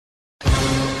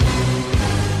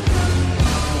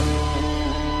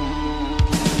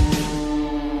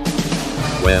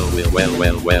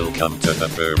Welcome to the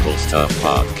Purple Stuff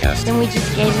Podcast. Then we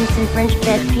just gave him some French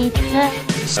bed pizza.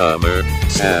 Summer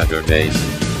Saturdays.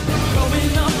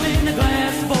 Growing up in a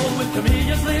glass bowl with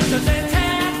camellias, lizards, and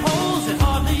tadpoles, it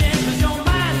hardly enters your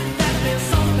mind that there's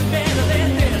something better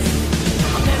than this.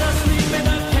 I'm better sleep in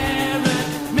a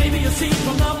carrot, maybe a seed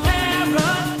from the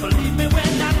parrot. Believe me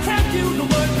when I tell you the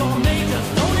word gourmet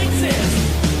just don't exist.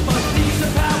 But these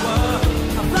are power,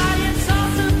 a flying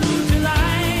saucer food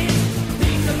delight.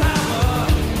 These are power,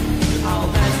 oh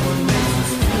that's what makes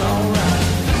us feel alright.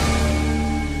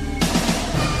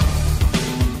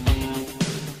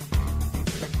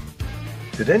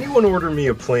 Did anyone order me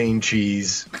a plain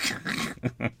cheese?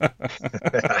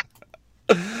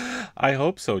 I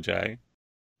hope so, Jay.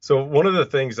 So one of the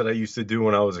things that I used to do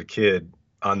when I was a kid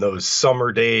on those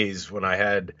summer days when I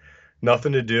had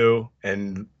nothing to do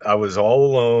and I was all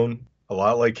alone, a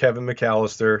lot like Kevin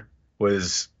McAllister,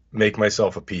 was make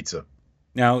myself a pizza.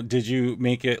 Now, did you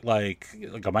make it like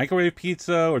a microwave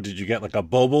pizza, or did you get like a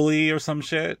boboli or some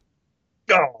shit?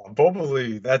 Oh,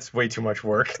 boboli, that's way too much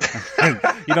work.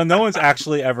 No one's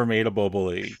actually ever made a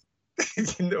boboli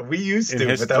We used in to,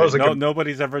 history. but that was like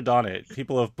Nobody's ever done it.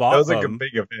 People have bought that was them. like a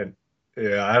big event.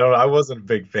 Yeah, I wasn't a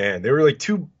big fan. They were like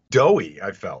too doughy,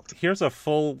 I felt. Here's a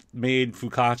full-made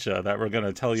focaccia that we're going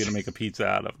to tell you to make a pizza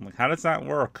out of. I'm like, how does that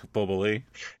work, boboli?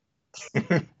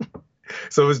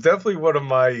 So it was definitely one of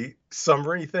my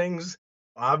summery things.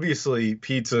 Obviously,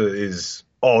 pizza is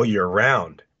all year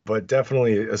round, but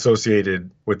definitely associated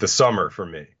with the summer for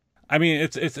me. I mean,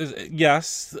 it's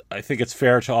yes, I think it's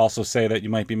fair to also say that you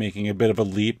might be making a bit of a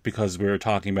leap because we were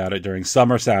talking about it during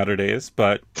summer Saturdays,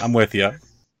 but I'm with you.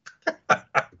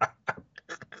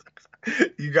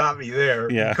 You got me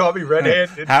there. Yeah. You caught me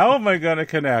red-handed. How am I going to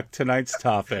connect tonight's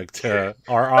topic to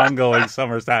our ongoing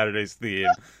Summer Saturdays theme?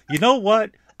 You know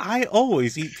what? I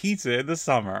always eat pizza in the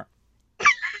summer.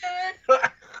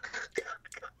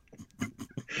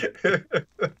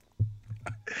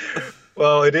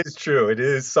 Well, it is true. It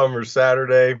is Summer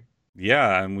Saturday.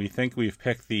 Yeah, and we think we've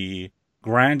picked the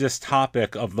grandest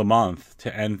topic of the month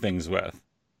to end things with.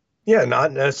 Yeah,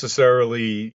 not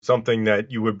necessarily something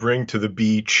that you would bring to the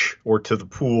beach or to the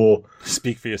pool.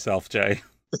 Speak for yourself, Jay.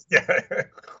 Yeah.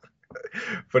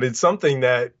 But it's something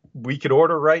that we could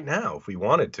order right now if we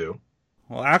wanted to.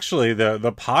 Well, actually, the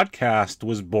podcast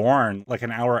was born like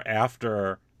an hour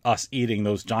after us eating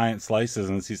those giant slices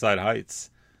in Seaside Heights.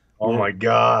 Oh, my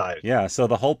God. Yeah, so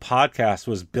the whole podcast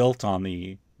was built on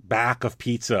the back of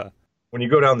pizza. When you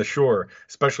go down the shore,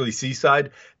 especially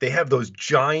Seaside, they have those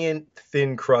giant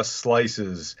thin crust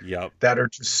slices Yep. that are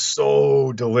just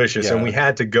so delicious. Yeah. And we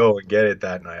had to go and get it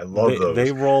that night. I love those.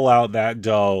 They roll out that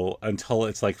dough until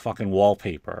it's like fucking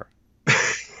wallpaper.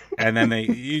 And then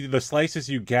the slices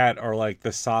you get are like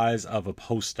the size of a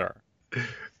poster.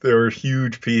 They're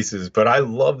huge pieces, but I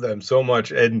love them so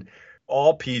much. And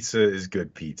all pizza is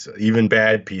good pizza. Even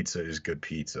bad pizza is good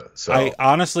pizza. So I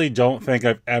honestly don't think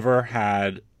I've ever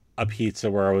had a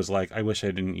pizza where I was like, I wish I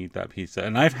didn't eat that pizza.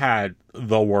 And I've had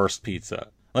the worst pizza.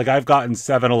 Like, I've gotten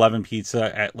 7-Eleven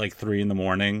pizza at like 3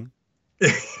 a.m.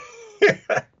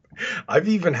 I've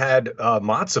even had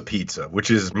matzo pizza, which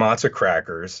is matzo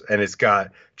crackers, and it's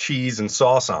got cheese and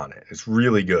sauce on it. It's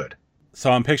really good.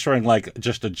 So I'm picturing like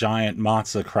just a giant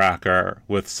matzo cracker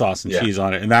with sauce and Yeah. cheese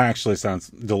on it. And that actually sounds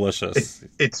delicious.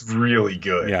 It's really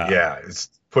good. Yeah. It's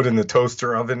put in the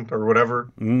toaster oven or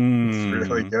whatever. It's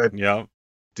really good. Yep.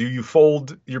 Do you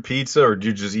fold your pizza or do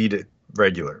you just eat it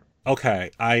regular?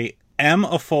 Okay, I am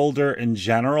a folder in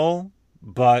general,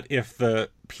 but if the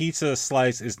pizza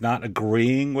slice is not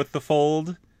agreeing with the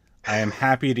fold, I am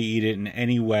happy to eat it in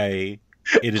any way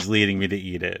it is leading me to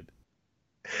eat it.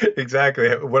 Exactly.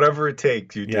 Whatever it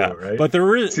takes, you do, right? But there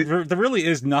really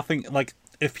is nothing, like,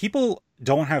 if people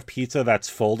don't have pizza that's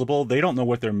foldable, they don't know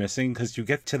what they're missing, because you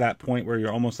get to that point where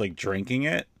you're almost like drinking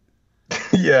it.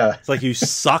 Yeah. It's like you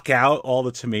suck out all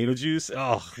the tomato juice.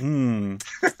 Oh,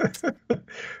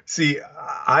 See,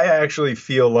 I actually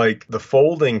feel like the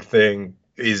folding thing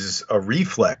is a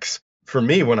reflex. For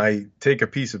me, when I take a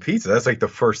piece of pizza, that's like the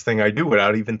first thing I do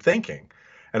without even thinking.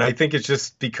 And I think it's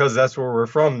just because that's where we're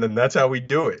from, then that's how we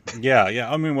do it. Yeah.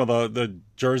 I mean, well, the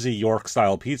Jersey York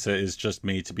style pizza is just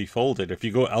made to be folded. If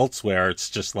you go elsewhere, it's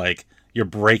just like you're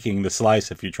breaking the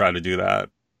slice if you try to do that.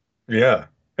 Yeah.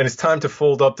 And it's time to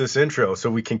fold up this intro so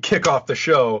we can kick off the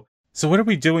show. So what are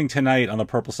we doing tonight on the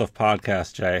Purple Stuff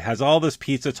Podcast, Jay? Has all this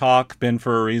pizza talk been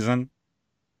for a reason?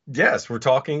 Yes, we're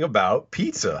talking about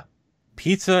pizza.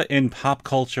 Pizza in pop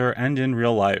culture and in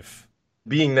real life.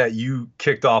 Being that you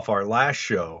kicked off our last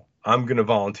show, I'm going to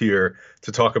volunteer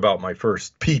to talk about my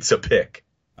first pizza pick.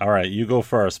 All right, you go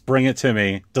first. Bring it to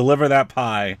me. Deliver that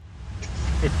pie.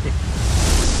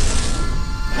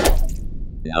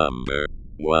 Number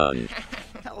 1.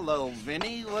 Hello,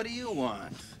 Vinny. What do you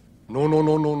want?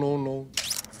 No.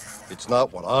 It's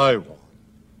not what I want.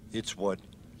 It's what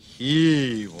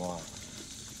he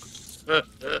wants.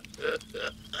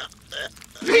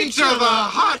 Pizza the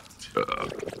Hutt!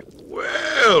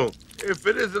 Well, if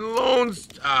it isn't Lone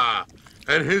Star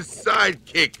and his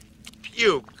sidekick,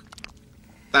 Puke.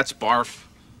 That's barf.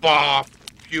 Barf,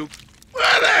 Puke,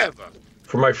 whatever.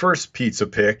 For my first pizza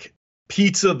pick,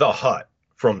 Pizza the Hutt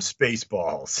from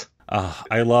Spaceballs.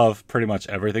 I love pretty much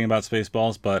everything about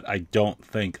Spaceballs, but I don't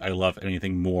think I love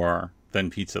anything more than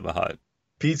Pizza the Hutt.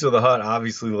 Pizza the Hutt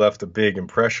obviously left a big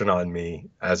impression on me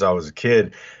as I was a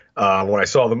kid. When I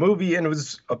saw the movie, and it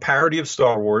was a parody of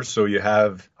Star Wars, so you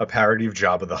have a parody of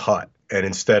Jabba the Hutt. And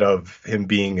instead of him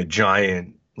being a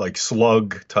giant, like,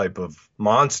 slug type of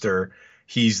monster,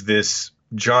 he's this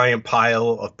giant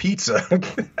pile of pizza.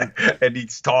 And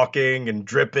he's talking and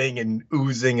dripping and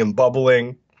oozing and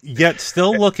bubbling. Yet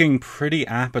still looking pretty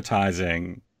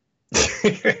appetizing.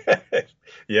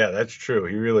 Yeah, that's true.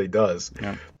 He really does.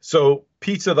 Yeah. So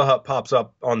Pizza the Hutt pops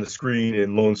up on the screen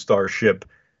in Lone Star's ship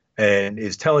and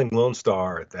is telling Lone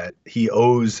Star that he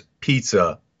owes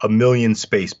Pizza $1 million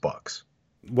space bucks.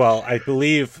 Well, I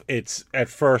believe it's at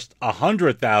first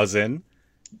 100,000,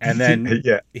 and then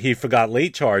he forgot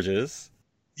late charges.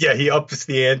 Yeah, he ups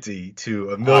the ante to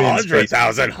 $1 million.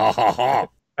 100,000. Ha ha ha.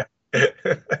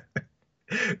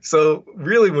 So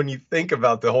really, when you think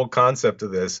about the whole concept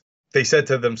of this, they said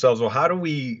to themselves, well, how do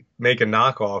we make a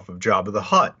knockoff of Jabba the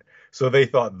Hutt? So they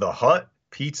thought the Hut,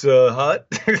 Pizza Hut.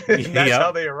 That's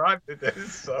how they arrived at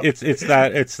this. So. It's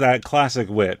that classic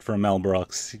wit from Mel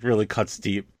Brooks. He really cuts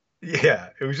deep. Yeah,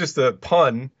 it was just a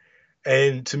pun.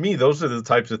 And to me, those are the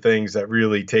types of things that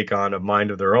really take on a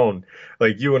mind of their own.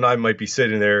 Like you and I might be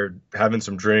sitting there having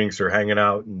some drinks or hanging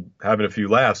out and having a few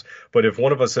laughs. But if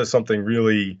one of us says something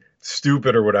really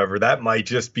stupid or whatever, that might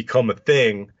just become a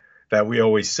thing that we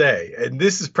always say. And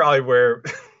this is probably where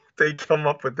they come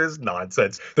up with this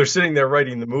nonsense. They're sitting there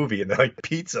writing the movie and they're like,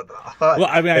 Pizza the Hutt. Well,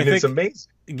 I mean, I think it's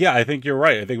amazing. Yeah, I think you're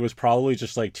right. I think it was probably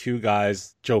just like two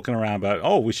guys joking around about,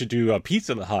 oh, we should do a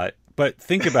Pizza the Hutt. But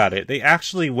think about it. They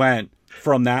actually went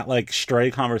from that like stray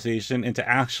conversation into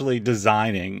actually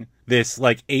designing this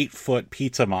like 8-foot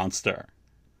pizza monster.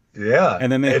 Yeah. And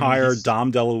then they hired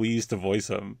Dom DeLuise to voice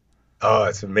him. Oh,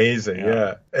 it's amazing.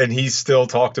 Yeah. And he's still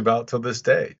talked about to this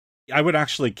day. I would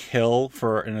actually kill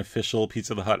for an official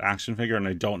Pizza the Hutt action figure, and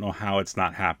I don't know how it's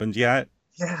not happened yet.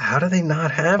 Yeah, how do they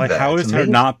not have like, that? How has there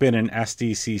not been an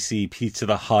SDCC Pizza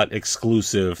the Hutt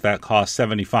exclusive that costs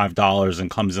 $75 and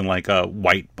comes in like a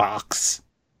white box?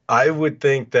 I would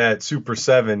think that Super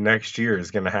 7 next year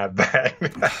is going to have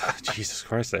that. Jesus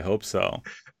Christ, I hope so.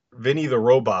 Vinny the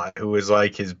Robot, who is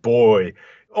like his boy,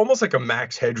 almost like a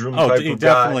Max Headroom type of guy.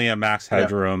 Definitely a Max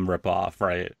Headroom ripoff,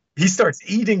 right? He starts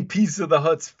eating Pizza the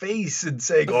Hutt's face and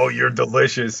saying, oh, you're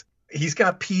delicious. He's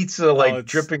got pizza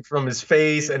dripping from his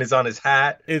face and it's on his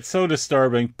hat. It's so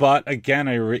disturbing. But again,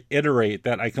 I reiterate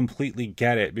that I completely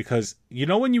get it, because you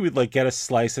know when you would like get a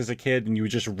slice as a kid and you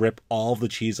would just rip all the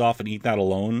cheese off and eat that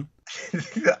alone?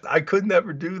 I could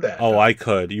never do that. Oh, I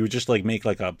could. You would just like make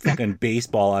like a fucking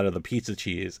baseball out of the pizza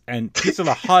cheese. And Pizza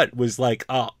the Hutt was like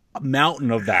a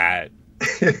mountain of that.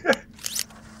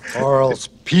 Or else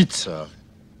pizza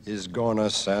is gonna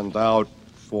send out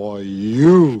for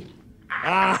you.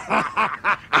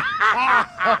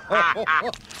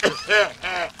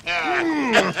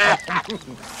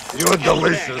 You're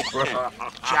delicious.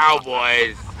 Ciao,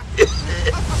 boys.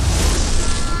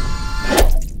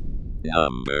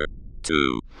 Number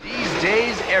 2. These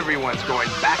days, everyone's going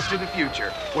back to the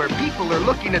future, where people are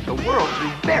looking at the world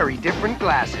through very different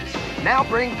glasses. Now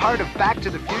bring part of Back to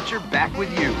the Future back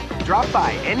with you. Drop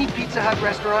by any Pizza Hut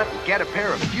restaurant and get a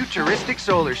pair of futuristic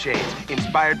solar shades,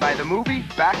 inspired by the movie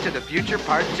Back to the Future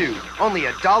Part 2. Only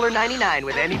 $1.99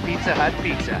 with any Pizza Hut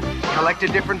pizza. Collect a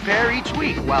different pair each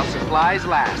week while supplies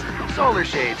last. Solar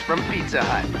shades from Pizza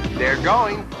Hut. They're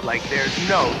going like there's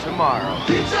no tomorrow.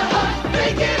 Pizza Hut,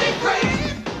 making it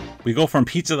great! We go from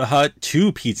Pizza the Hutt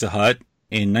to Pizza Hut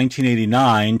in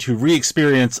 1989 to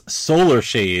re-experience solar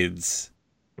shades.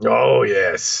 Oh,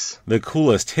 yes. The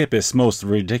coolest, hippest, most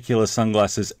ridiculous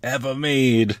sunglasses ever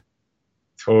made.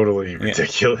 Totally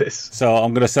ridiculous. Yeah. So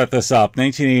I'm going to set this up.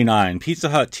 1989, Pizza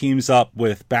Hut teams up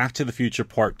with Back to the Future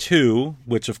Part 2,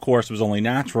 which of course was only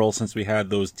natural since we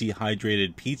had those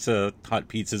dehydrated Pizza Hut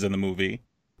pizzas in the movie.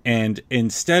 And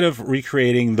instead of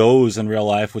recreating those in real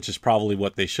life, which is probably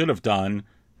what they should have done,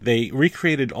 they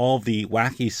recreated all the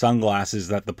wacky sunglasses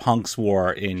that the punks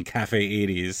wore in Cafe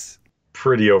 80s.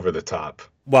 Pretty over the top.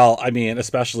 Well, I mean,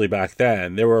 especially back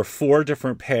then, there were 4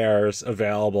 different pairs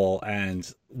available,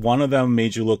 and one of them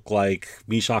made you look like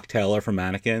Meshack Taylor from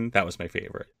Mannequin. That was my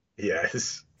favorite.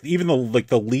 Yes. Even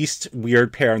the least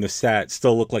weird pair in the set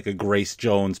still looked like a Grace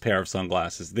Jones pair of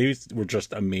sunglasses. These were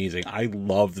just amazing. I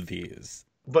loved these.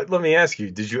 But let me ask you,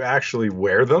 did you actually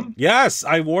wear them? Yes,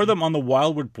 I wore them on the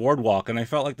Wildwood Boardwalk, and I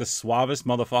felt like the suavest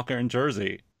motherfucker in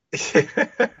Jersey.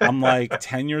 I'm like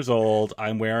 10 years old.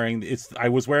 I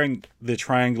was wearing the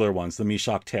triangular ones, the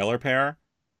Meshack Taylor pair.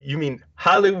 You mean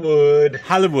Hollywood?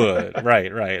 Hollywood,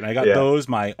 right. And I got those,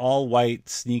 my all white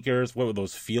sneakers. What were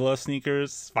those? Fila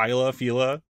sneakers?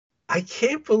 Fila. I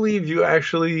can't believe you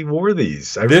actually wore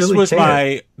these. This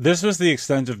was the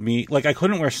extent of me. Like, I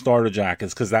couldn't wear starter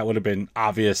jackets because that would have been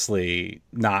obviously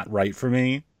not right for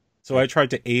me. So I tried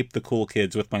to ape the cool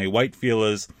kids with my white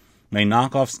Filas, my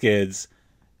knockoff skids,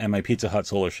 and my Pizza Hut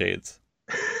solar shades.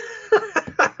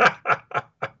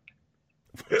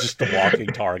 Just a walking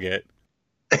target.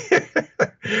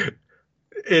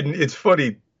 And it's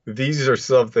funny. These are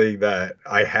something that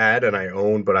I had and I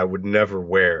owned, but I would never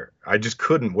wear. I just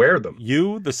couldn't wear them.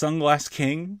 You, the sunglass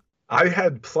king? I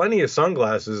had plenty of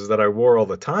sunglasses that I wore all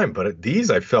the time, but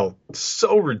these I felt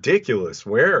so ridiculous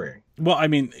wearing. Well, I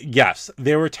mean, yes,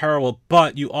 they were terrible,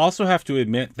 but you also have to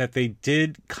admit that they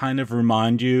did kind of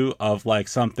remind you of like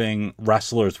something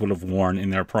wrestlers would have worn in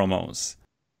their promos.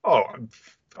 Oh,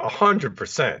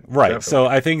 100%. Right. Definitely. So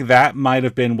I think that might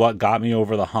have been what got me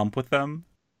over the hump with them.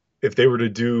 If they were to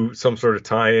do some sort of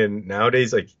tie-in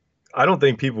nowadays, like, I don't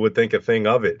think people would think a thing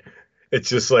of it. It's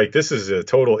just like, this is a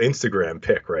total Instagram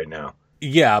pick right now.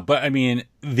 Yeah, but I mean,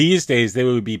 these days they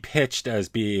would be pitched as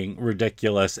being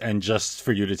ridiculous and just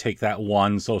for you to take that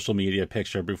one social media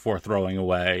picture before throwing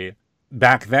away.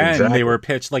 Back then, They were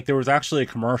pitched like there was actually a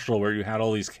commercial where you had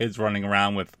all these kids running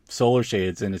around with solar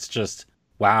shades, and it's just,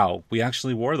 wow, we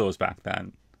actually wore those back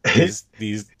then.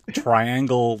 These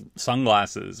triangle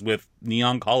sunglasses with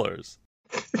neon colors.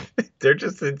 They're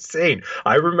just insane.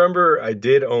 I remember I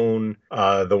did own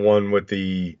the one with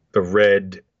the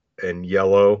red and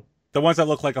yellow. The ones that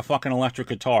look like a fucking electric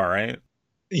guitar, right?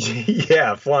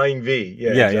 Yeah, Flying V.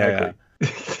 Yeah, exactly. Yeah.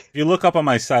 If you look up on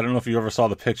my site, I don't know if you ever saw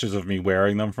the pictures of me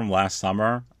wearing them from last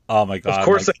summer. Oh my God. Of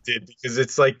course I did, because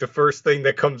it's like the first thing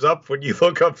that comes up when you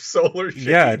look up solar shades.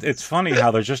 Yeah, it's funny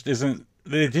how they just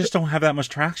don't have that much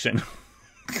traction.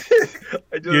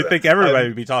 You'd think everybody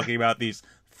would be talking about these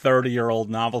 30-year-old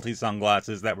novelty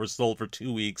sunglasses that were sold for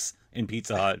 2 weeks in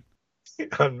Pizza Hut.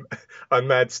 On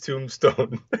Matt's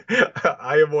tombstone,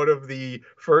 I am one of the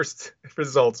first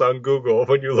results on Google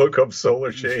when you look up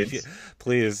solar shades.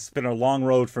 Please, it's been a long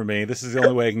road for me. This is the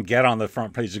only way I can get on the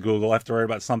front page of Google. I have to worry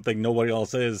about something nobody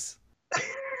else is.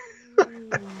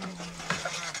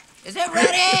 Is it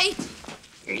ready?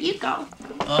 Here you go.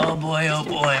 Oh boy,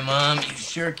 Mom. You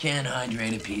sure can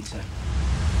hydrate a pizza.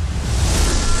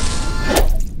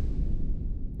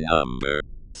 Number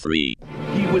 3.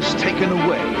 He was taken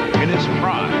away in his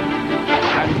prime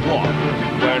and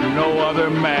walked where no other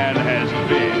man has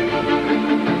been.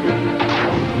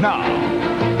 Now,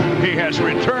 he has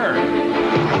returned.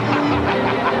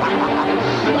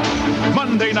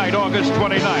 Monday night, August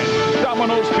 29th,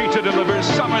 Domino's Pizza delivers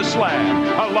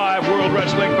SummerSlam, a live World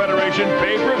Wrestling Federation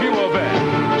pay-per-view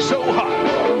event. So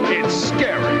hot, it's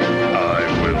scary. I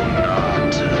will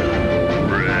not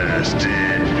rest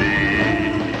in peace.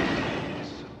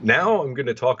 Now I'm going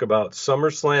to talk about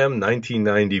SummerSlam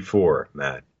 1994,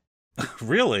 Matt.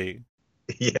 Really?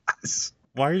 Yes.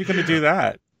 Why are you going to do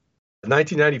that?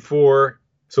 1994,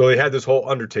 so they had this whole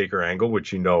Undertaker angle,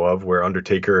 which you know of, where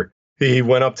Undertaker, he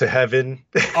went up to heaven.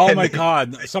 Oh my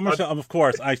God. SummerSlam, of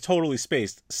course, I totally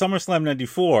spaced. SummerSlam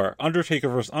 94, Undertaker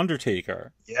versus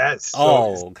Undertaker. Yes. So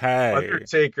oh, okay.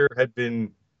 Undertaker had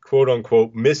been, quote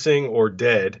unquote, missing or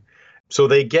dead. So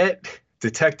they get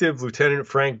Detective Lieutenant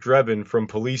Frank Drebin from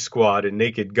Police Squad and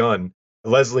Naked Gun,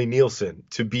 Leslie Nielsen,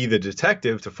 to be the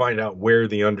detective to find out where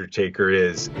the Undertaker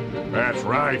is. That's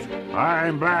right.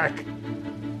 I'm back.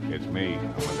 It's me.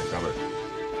 I'm undercover.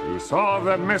 To solve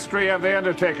the mystery of the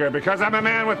Undertaker, because I'm a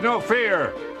man with no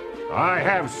fear. I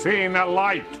have seen the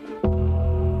light.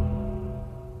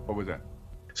 What was that?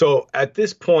 So at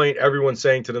this point, everyone's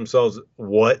saying to themselves,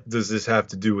 what does this have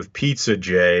to do with pizza,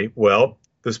 Jay? Well,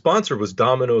 the sponsor was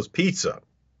Domino's Pizza.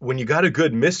 When you got a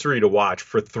good mystery to watch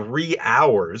for 3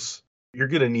 hours, you're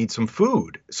going to need some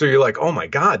food. So you're like, oh my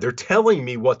God, they're telling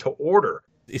me what to order.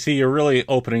 You see, you're really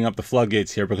opening up the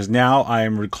floodgates here, because now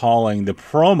I'm recalling the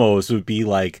promos would be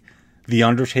like The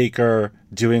Undertaker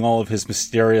doing all of his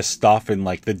mysterious stuff in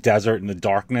like the desert and the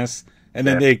darkness. And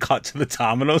then they cut to the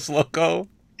Domino's logo.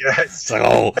 Yes. It's like,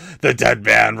 oh, the dead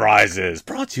man rises.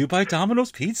 Brought to you by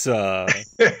Domino's Pizza.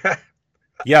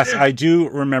 Yes, I do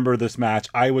remember this match.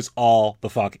 I was all the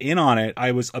fuck in on it.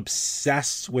 I was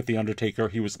obsessed with The Undertaker.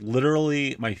 He was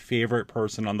literally my favorite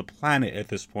person on the planet at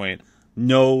this point.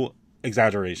 No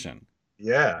exaggeration.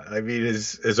 Yeah, I mean,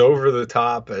 as over the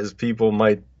top as people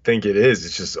might think it is,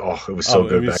 it's just, it was so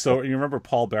good. You remember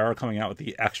Paul Bearer coming out with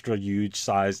the extra huge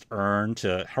sized urn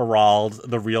to herald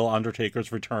the real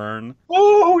Undertaker's return?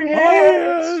 Oh,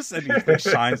 yes! And he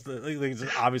shines,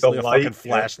 obviously a fucking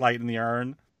flashlight in the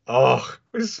urn. Oh,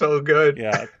 it was so good.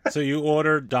 Yeah. So you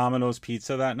ordered Domino's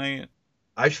Pizza that night?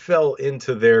 I fell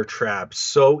into their trap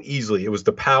so easily. It was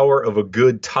the power of a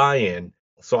good tie-in.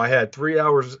 So I had 3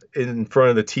 hours in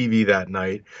front of the TV that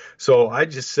night. So I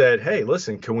just said, hey,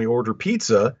 listen, can we order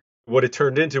pizza? What it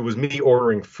turned into was me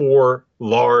ordering 4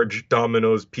 large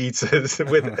Domino's pizzas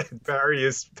with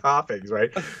various toppings,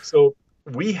 right? So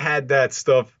we had that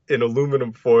stuff in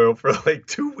aluminum foil for like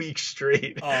 2 weeks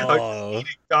straight. I was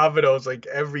eating Domino's like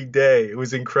every day. It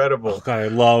was incredible. Oh, God, I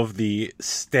love the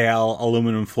stale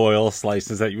aluminum foil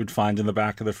slices that you would find in the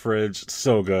back of the fridge.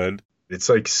 So good. It's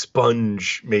like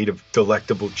sponge made of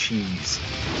delectable cheese.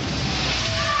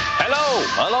 Hello,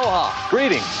 aloha,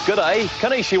 greetings, good day,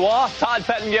 konnichiwa. Todd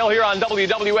Pettengill here on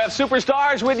WWF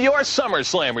Superstars with your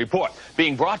SummerSlam report,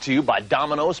 being brought to you by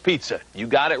Domino's Pizza. You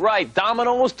got it right,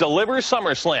 Domino's delivers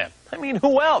SummerSlam. I mean,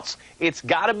 who else? It's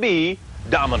gotta be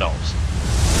Domino's.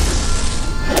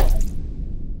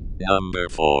 Number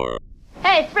 4.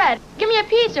 Hey, Fred, give me a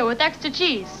pizza with extra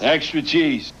cheese. Extra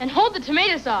cheese. And hold the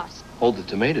tomato sauce. Hold the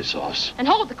tomato sauce. And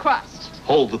hold the crust.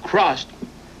 Hold the crust.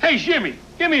 Hey, Jimmy,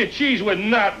 give me a cheese with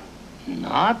nothing.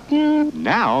 Nothing?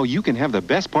 Now you can have the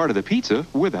best part of the pizza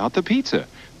without the pizza.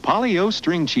 Polly-O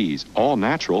string cheese, all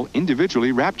natural,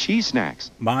 individually wrapped cheese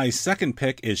snacks. My second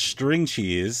pick is string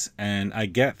cheese, and I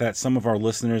get that some of our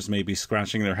listeners may be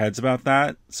scratching their heads about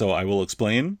that, so I will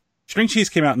explain. String cheese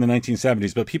came out in the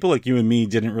 1970s, but people like you and me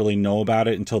didn't really know about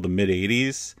it until the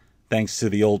mid-80s, thanks to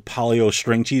the old Polly-O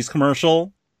string cheese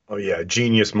commercial. Oh, yeah,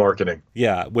 genius marketing.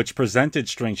 Yeah, which presented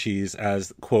string cheese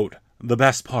as, quote, the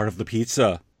best part of the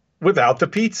pizza. Without the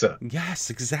pizza. Yes,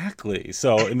 exactly.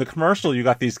 So in the commercial, you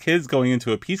got these kids going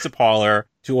into a pizza parlor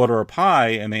to order a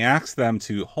pie, and they asked them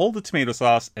to hold the tomato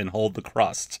sauce and hold the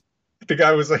crust. The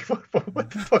guy was like, what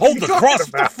the fuck hold the crust?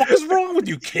 About? What the fuck is wrong with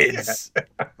you kids?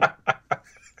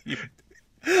 Yeah.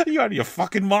 You out of your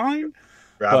fucking mind?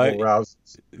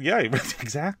 Rabble-rousers. Yeah,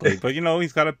 exactly. But,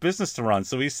 he's got a business to run,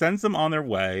 so he sends them on their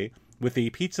way with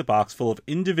a pizza box full of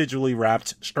individually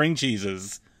wrapped string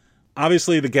cheeses.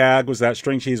 Obviously, the gag was that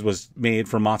string cheese was made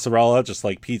from mozzarella, just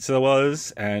like pizza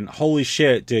was, and holy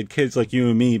shit, did kids like you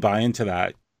and me buy into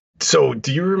that. So,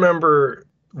 do you remember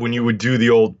when you would do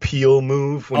the old peel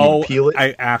move when you peel it?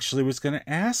 I actually was going to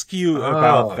ask you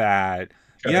about that.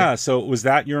 Okay. Yeah, so was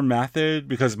that your method?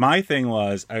 Because my thing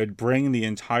was I would bring the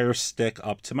entire stick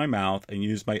up to my mouth and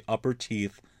use my upper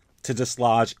teeth to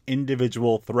dislodge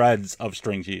individual threads of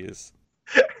string cheese.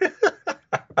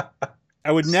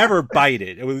 I would never bite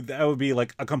it. That would be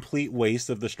like a complete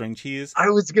waste of the string cheese. I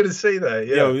was going to say that,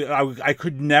 yeah. I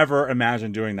could never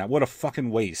imagine doing that. What a fucking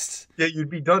waste. Yeah,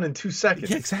 you'd be done in 2 seconds.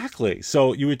 Yeah, exactly.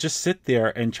 So you would just sit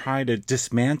there and try to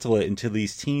dismantle it into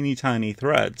these teeny tiny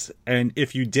threads. And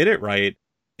if you did it right,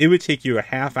 it would take you a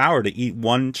half hour to eat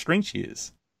one string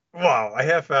cheese. Wow, a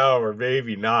half hour,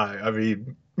 maybe not. I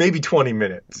mean, maybe 20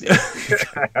 minutes.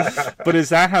 But is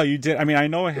that how you did? I mean, I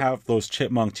know I have those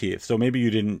chipmunk teeth, so maybe you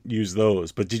didn't use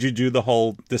those. But did you do the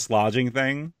whole dislodging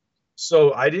thing?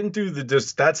 So I didn't do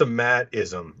that's a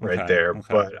Matt-ism right there. Okay.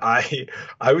 But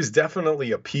I was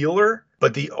definitely a peeler.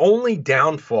 But the only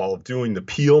downfall of doing the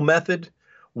peel method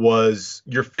was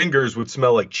your fingers would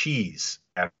smell like cheese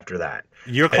after that.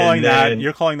 You're calling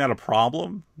that a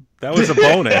problem? That was a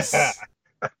bonus.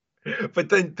 But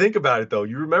then think about it, though.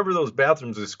 You remember those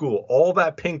bathrooms at school. All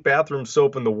that pink bathroom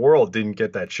soap in the world didn't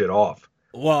get that shit off.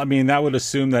 Well, I mean, that would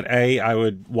assume that A, I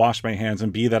would wash my hands,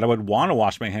 and B, that I would want to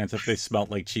wash my hands if they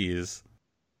smelled like cheese.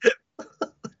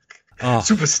 Oh,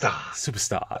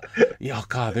 Superstar. Oh,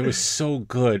 God, they were so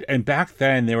good. And back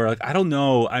then, they were like, I don't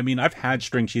know. I mean, I've had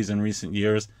string cheese in recent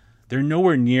years. They're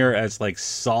nowhere near as, like,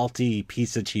 salty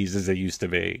pizza cheese as they used to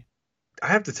be. I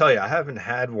have to tell you, I haven't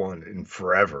had one in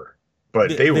forever.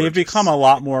 But they've become a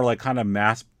lot more like kind of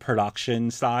mass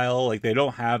production style. Like they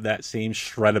don't have that same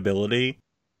shreddability.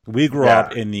 We grew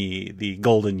up in the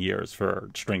golden years for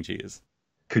string cheese.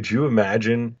 Could you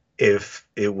imagine if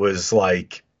it was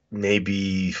like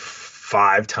maybe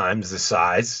 5 times the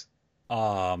size?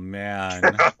 Oh,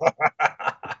 man.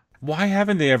 Why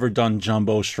haven't they ever done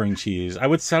jumbo string cheese? I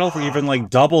would settle for even like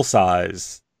double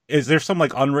size. Is there some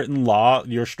like unwritten law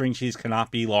your string cheese cannot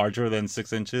be larger than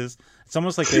 6 inches? It's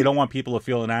almost like they don't want people to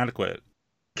feel inadequate.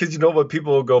 Because you know what,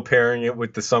 people will go pairing it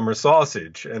with the summer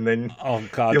sausage, and then oh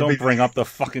god, don't bring up the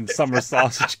fucking summer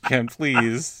sausage again,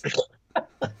 please.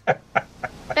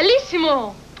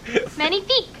 Bellissimo!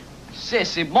 Magnifique!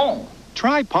 C'est bon.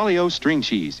 Try Polly-O string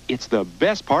cheese. It's the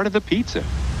best part of the pizza.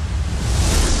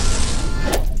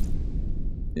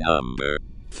 Number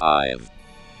 5.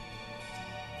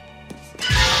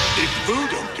 If food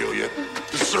don't kill you,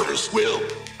 the service will.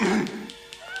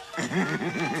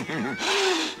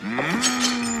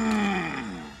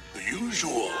 The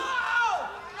usual.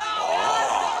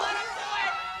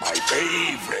 My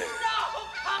favorite.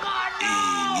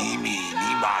 Eeny,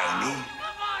 meeny, miny.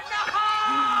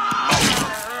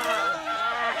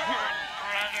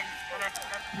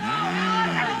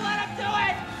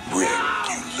 Rick,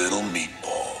 you little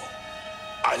meatball.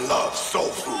 I love soul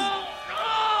food.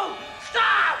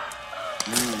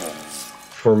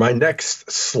 For my next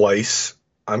slice,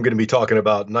 I'm going to be talking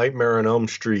about Nightmare on Elm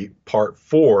Street Part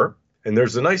 4. And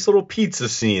there's a nice little pizza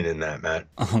scene in that, Matt.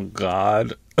 Oh,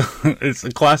 God. It's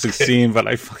a classic scene, but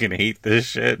I fucking hate this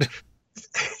shit.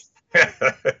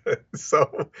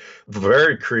 So,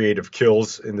 very creative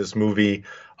kills in this movie.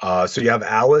 So you have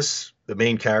Alice, the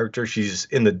main character. She's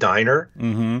in the diner.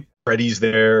 Mm-hmm. Freddy's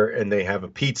there, and they have a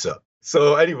pizza.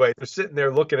 So anyway, they're sitting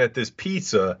there looking at this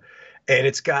pizza, and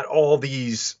it's got all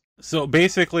these... So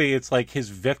basically, it's like his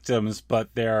victims, but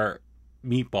they're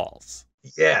meatballs.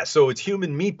 Yeah, so it's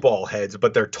human meatball heads,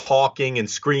 but they're talking and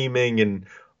screaming and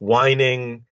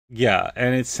whining. Yeah,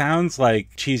 and it sounds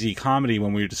like cheesy comedy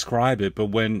when we describe it,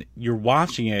 but when you're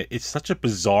watching it, it's such a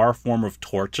bizarre form of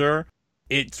torture.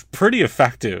 It's pretty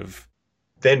effective.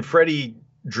 Then Freddy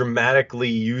dramatically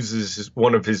uses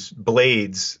one of his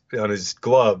blades on his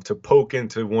glove to poke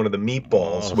into one of the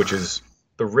meatballs, which is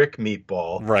the Rick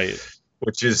meatball. Right.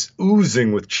 Which is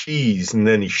oozing with cheese, and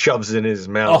then he shoves it in his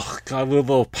mouth. Oh, God, with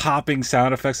little popping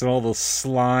sound effects and all the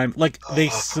slime. Like, they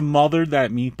smothered that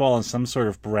meatball in some sort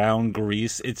of brown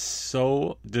grease. It's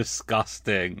so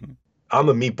disgusting. I'm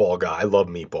a meatball guy. I love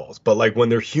meatballs. But, like, when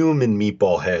they're human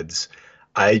meatball heads,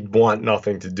 I want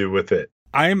nothing to do with it.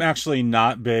 I'm actually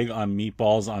not big on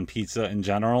meatballs on pizza in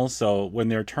general, so when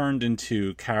they're turned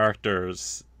into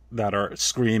characters that are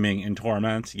screaming in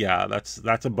torment, yeah,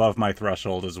 that's above my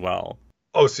threshold as well.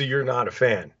 Oh, so you're not a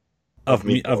fan of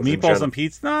meatballs on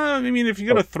pizza? No, I mean, if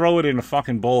you're going to throw it in a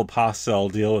fucking bowl of pasta, I'll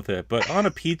deal with it. But on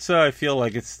a pizza, I feel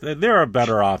like there are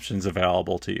better options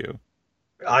available to you.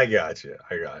 I got you.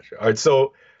 All right,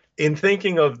 so in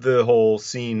thinking of the whole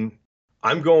scene,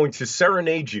 I'm going to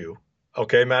serenade you.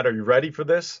 Okay, Matt, are you ready for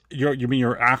this? You mean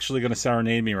you're actually going to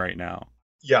serenade me right now?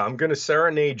 Yeah, I'm going to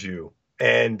serenade you,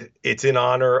 and it's in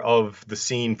honor of the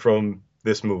scene from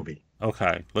this movie.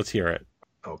 Okay, let's hear it.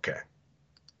 Okay.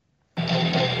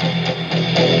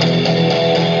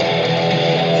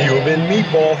 Human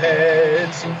meatball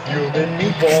heads, human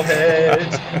meatball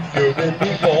heads, human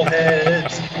meatball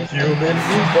heads, human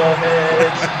meatball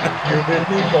heads, human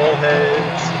meatball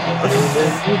heads,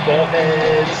 human meatball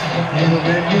heads,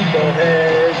 human meatball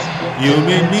heads,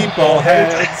 human meatball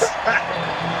heads,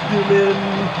 human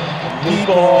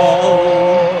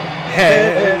meatball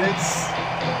heads.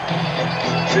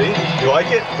 See? You like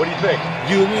it? What do you think?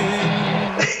 Human.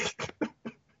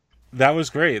 That was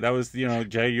great. That was,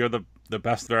 Jay, you're the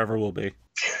best there ever will be.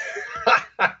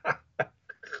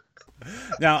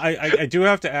 Now, I do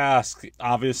have to ask,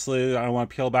 obviously, I don't want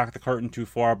to peel back the curtain too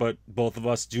far, but both of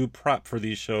us do prep for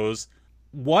these shows.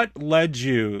 What led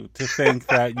you to think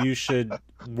that you should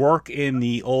work in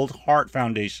the Old Heart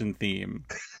Foundation theme?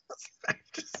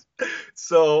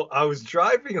 So I was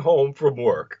driving home from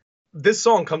work. This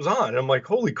song comes on, and I'm like,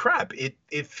 holy crap, it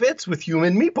fits with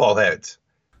human meatball heads.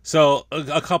 So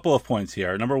a couple of points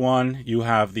here. Number one, you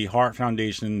have the Heart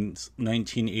Foundation's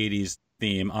 1980s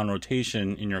theme on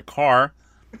rotation in your car.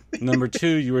 Number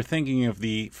two, you were thinking of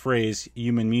the phrase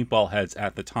human meatball heads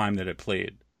at the time that it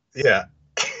played. Yeah.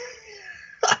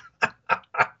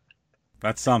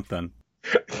 That's something.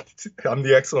 I'm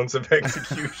the excellence of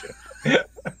execution.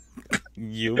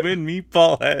 Human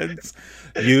meatball heads.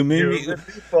 Human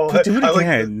meatball heads. Do it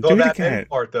again. Do it again. End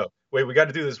part, though. Wait, we got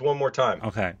to do this one more time.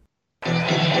 Okay.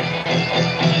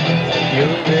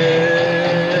 Human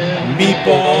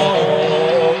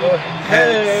meatball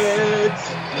heads.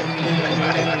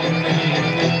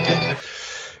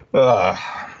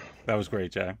 That was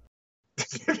great, Jay.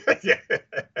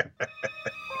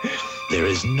 There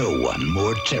is no one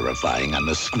more terrifying on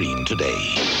the screen today.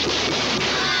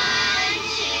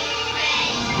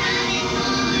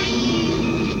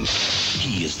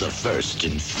 He is the first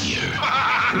in fear.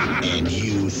 And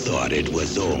you thought it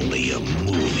was only a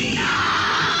movie.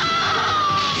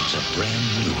 It's a brand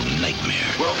new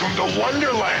nightmare. Welcome to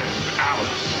Wonderland,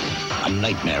 Alice. A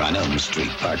Nightmare on Elm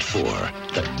Street Part 4,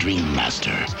 The Dream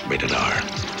Master, rated R.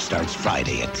 Starts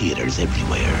Friday at theaters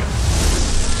everywhere.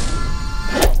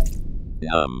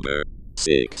 Number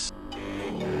 6.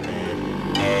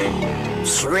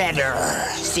 Shredder,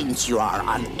 since you are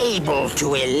unable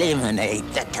to eliminate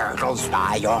the turtles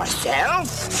by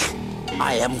yourself,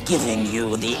 I am giving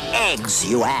you the eggs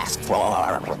you asked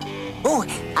for. Oh,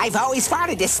 I've always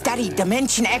wanted to study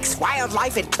Dimension X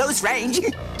wildlife at close range.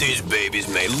 These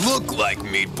babies may look like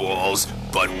meatballs,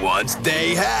 but once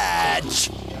they hatch...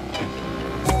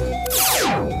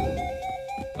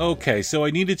 Okay, so I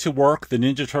needed to work the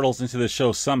Ninja Turtles into the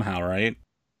show somehow, right?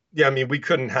 Yeah, I mean, we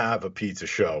couldn't have a pizza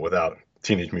show without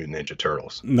Teenage Mutant Ninja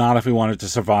Turtles. Not if we wanted to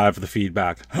survive the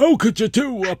feedback. How could you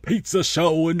do a pizza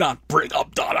show and not bring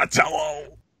up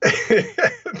Donatello?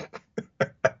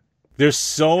 There's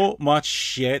so much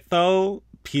shit, though,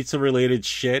 pizza-related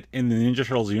shit in the Ninja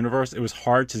Turtles universe. It was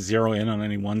hard to zero in on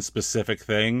any one specific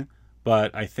thing.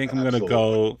 But I think I'm going to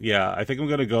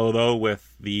go, though,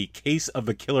 with the Case of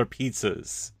the Killer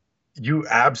Pizzas. You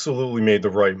absolutely made the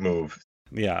right move.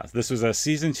 Yeah, this was a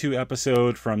season 2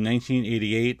 episode from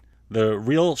 1988. The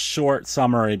real short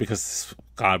summary, because,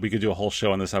 God, we could do a whole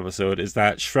show on this episode, is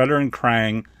that Shredder and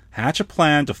Krang hatch a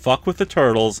plan to fuck with the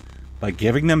Turtles by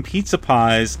giving them pizza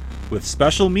pies with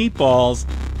special meatballs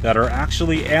that are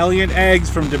actually alien eggs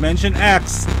from Dimension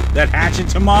X that hatch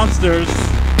into monsters.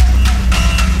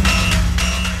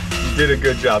 You did a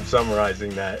good job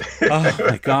summarizing that. Oh,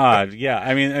 my God. Yeah,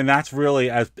 I mean, and that's really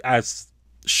as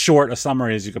short a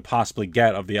summary as you could possibly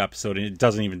get of the episode, and it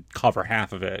doesn't even cover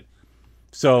half of it.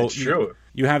 So it's true.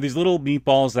 You have these little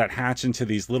meatballs that hatch into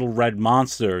these little red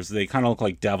monsters. They kind of look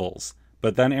like devils.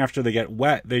 But then after they get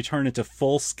wet, they turn into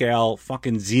full-scale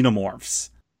fucking xenomorphs.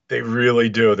 They really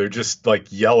do. They're just like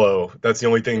yellow. That's the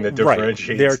only thing that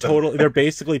differentiates them. They're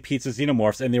basically pizza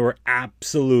xenomorphs, and they were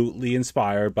absolutely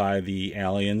inspired by the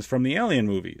aliens from the Alien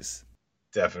movies.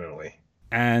 Definitely.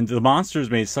 And the monsters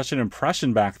made such an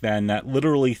impression back then that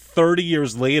literally 30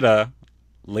 years later,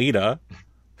 I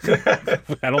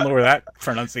don't know where that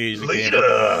pronunciation came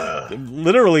from.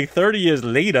 Literally 30 years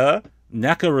later,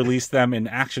 NECA released them in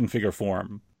action figure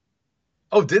form.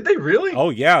 Oh, did they really? Oh,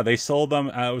 yeah. They sold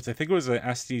them. I think it was an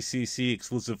SDCC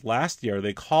exclusive last year.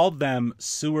 They called them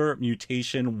Sewer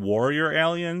Mutation Warrior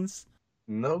Aliens.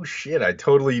 No shit.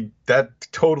 That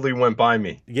totally went by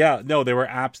me. Yeah, no, they were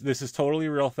this is totally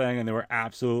a real thing, and they were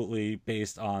absolutely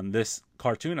based on this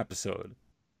cartoon episode.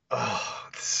 Oh,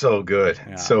 so good.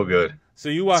 Yeah. So good. So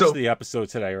you watched the episode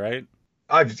today, right?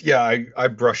 I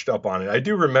brushed up on it. I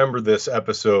do remember this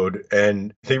episode,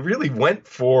 and they really went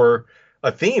for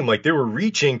a theme. Like, they were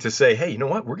reaching to say, hey, you know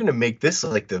what? We're going to make this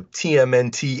like the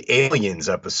TMNT Aliens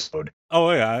episode. Oh,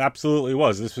 yeah, it absolutely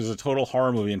was. This was a total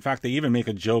horror movie. In fact, they even make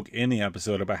a joke in the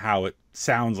episode about how it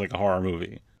sounds like a horror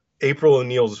movie. April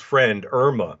O'Neil's friend,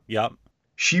 Irma. Yep.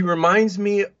 She reminds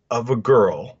me of a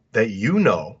girl that you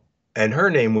know, and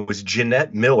her name was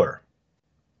Jeanette Miller.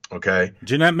 Okay.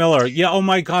 Jeanette Miller. Yeah, oh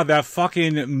my God, that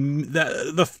fucking,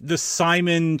 the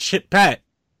Simon Chippette.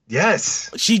 Yes.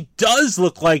 She does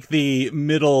look like the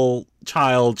middle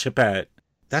child Chippette.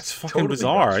 That's fucking totally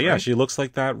bizarre. Right? Yeah, she looks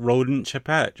like that rodent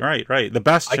Chippette. Right. The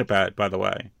best Chippette, by the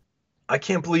way. I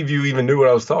can't believe you even knew what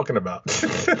I was talking about.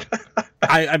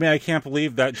 I mean, I can't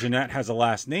believe that Jeanette has a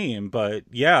last name, but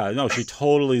yeah, no, she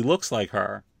totally looks like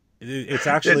her. It's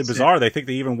actually bizarre. They think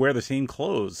they even wear the same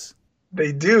clothes.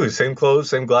 They do. Same clothes,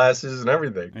 same glasses, and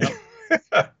everything.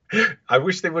 Yep. I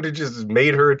wish they would have just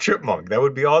made her a chipmunk. That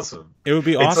would be awesome. It would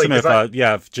be awesome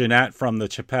if Jeanette from the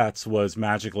Chippettes was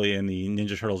magically in the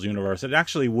Ninja Turtles universe. It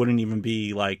actually wouldn't even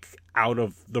be like out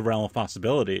of the realm of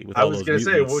possibility. With I was going to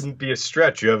say, it wouldn't be a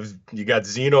stretch. You got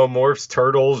xenomorphs,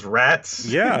 turtles, rats.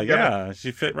 Yeah.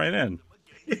 She fit right in.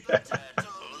 Yeah.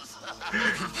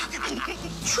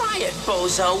 Try it,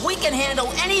 bozo. We can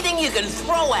handle anything you can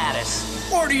throw at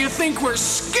us. Or do you think we're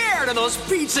scared of those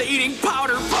pizza-eating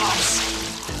powder puffs?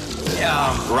 Yeah,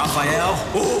 Raphael?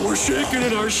 Oh, we're shaking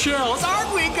in our shells,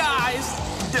 aren't we, guys?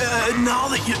 Now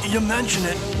that you mention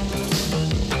it.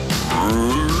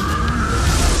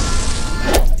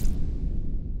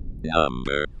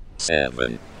 Number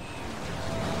 7.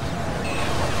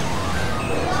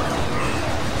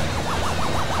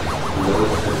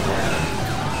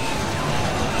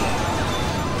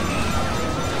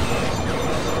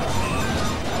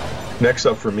 Next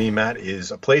up for me, Matt, is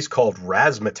a place called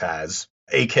Razzmatazz,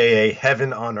 a.k.a.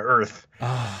 Heaven on Earth.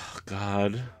 Oh,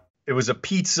 God. It was a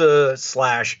pizza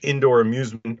 / indoor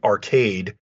amusement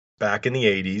arcade back in the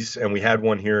 80s, and we had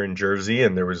one here in Jersey,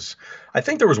 and I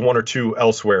think there was one or two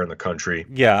elsewhere in the country.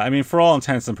 Yeah, I mean, for all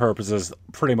intents and purposes,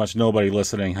 pretty much nobody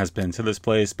listening has been to this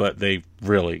place, but they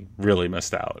really, really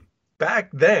missed out. Back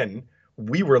then,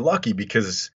 we were lucky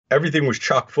because everything was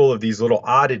chock full of these little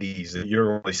oddities that you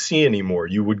don't really see anymore.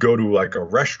 You would go to like a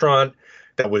restaurant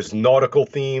that was nautical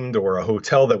themed or a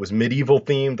hotel that was medieval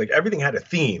themed. Like everything had a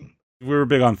theme. We were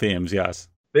big on themes, yes.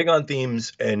 Big on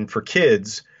themes. And for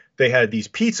kids, they had these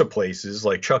pizza places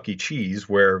like Chuck E. Cheese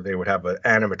where they would have an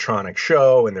animatronic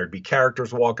show and there'd be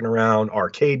characters walking around,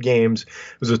 arcade games.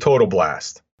 It was a total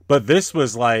blast. But this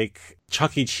was like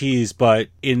Chuck E. Cheese, but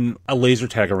in a laser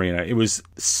tag arena. It was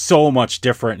so much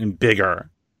different and bigger.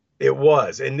 It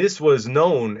was. And this was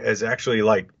known as actually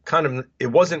like kind of,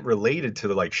 it wasn't related to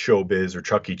the like Showbiz or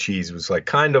Chuck E. Cheese. It was like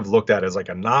kind of looked at as like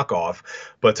a knockoff.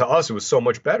 But to us, it was so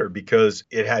much better because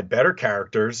it had better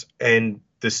characters and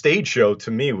the stage show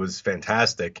to me was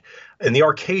fantastic. And the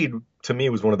arcade to me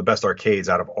was one of the best arcades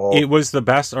out of all. It was the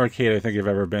best arcade I think I've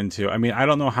ever been to. I mean, I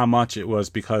don't know how much it was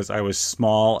because I was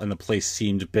small and the place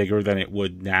seemed bigger than it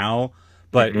would now,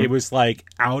 but it was like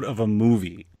out of a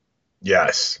movie.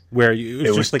 Yes. Where it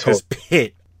was just like this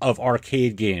pit of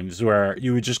arcade games where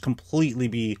you would just completely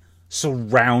be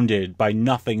surrounded by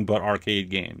nothing but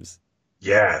arcade games.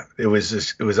 Yeah, it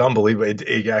was unbelievable.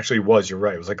 It actually was. You're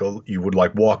right. It was like you would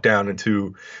like walk down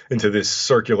into this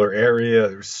circular area.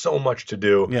 There's so much to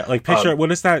do. Yeah, like picture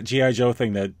what is that G.I. Joe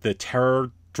thing? The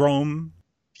Terror Drome?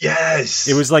 Yes.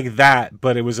 It was like that,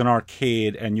 but it was an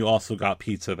arcade, and you also got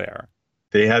pizza there.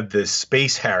 They had this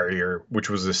Space Harrier, which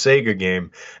was a Sega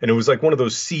game, and it was like one of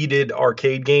those seated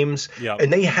arcade games. Yep.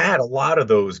 And they had a lot of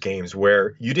those games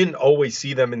where you didn't always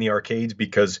see them in the arcades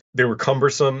because they were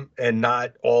cumbersome and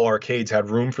not all arcades had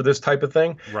room for this type of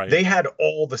thing. Right. They had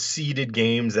all the seated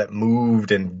games that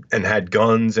moved and had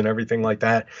guns and everything like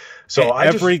that. So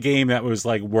every game that was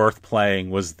like worth playing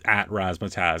was at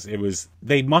Razzmatazz.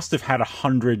 They must have had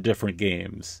 100 different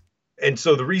games. And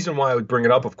so the reason why I would bring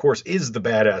it up, of course, is the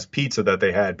badass pizza that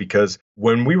they had, because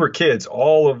when we were kids,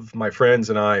 all of my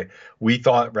friends and I, we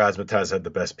thought Razzmatazz had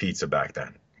the best pizza back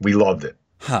then. We loved it.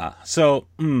 Huh. So,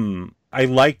 I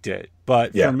liked it.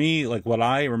 But for me, like what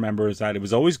I remember is that it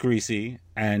was always greasy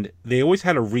and they always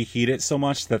had to reheat it so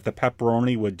much that the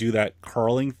pepperoni would do that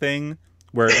curling thing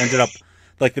where it ended up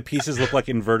like the pieces looked like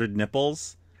inverted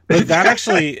nipples. But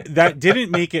that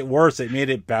didn't make it worse. It made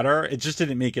it better. It just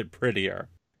didn't make it prettier.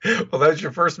 Well, that's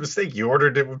your first mistake. You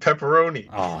ordered it with pepperoni.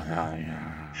 Oh,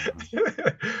 yeah.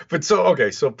 But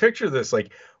so picture this.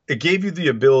 Like, it gave you the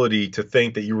ability to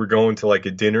think that you were going to like a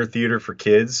dinner theater for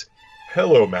kids.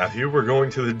 Hello, Matthew. We're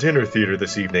going to the dinner theater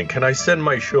this evening. Can I send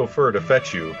my chauffeur to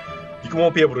fetch you? You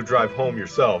won't be able to drive home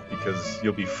yourself because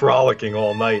you'll be frolicking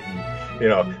all night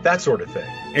and, that sort of thing.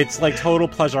 It's like total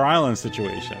Pleasure Island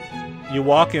situation. You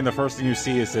walk in, the first thing you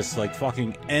see is this like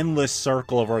fucking endless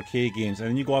circle of arcade games, and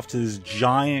then you go off to this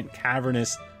giant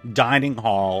cavernous dining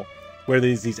hall where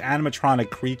there's these animatronic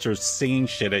creatures singing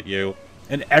shit at you,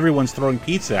 and everyone's throwing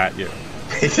pizza at you.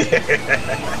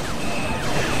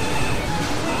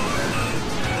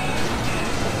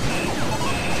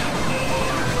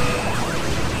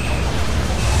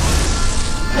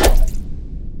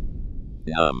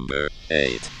 Number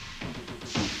 8.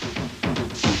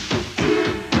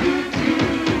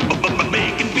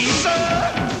 Bacon pizza.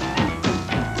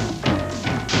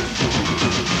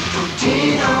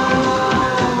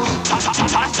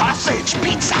 Sausage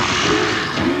pizza.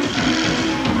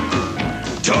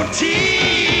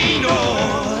 Tortinos.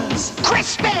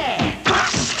 Crispy.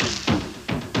 Crust.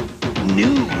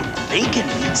 New bacon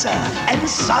pizza and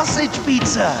sausage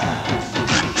pizza.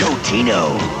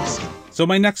 Tortinos. So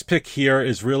my next pick here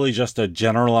is really just a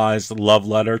generalized love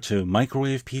letter to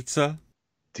microwave pizza.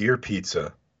 Dear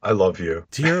pizza, I love you.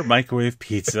 Dear microwave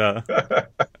pizza.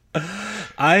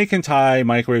 I can tie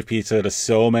microwave pizza to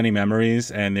so many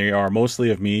memories, and they are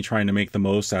mostly of me trying to make the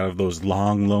most out of those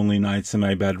long, lonely nights in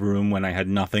my bedroom when I had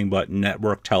nothing but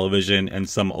network television and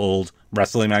some old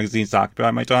wrestling magazines to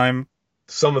occupy my time.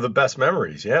 Some of the best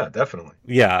memories, yeah, definitely.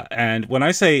 Yeah, and when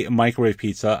I say microwave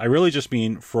pizza, I really just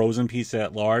mean frozen pizza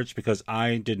at large, because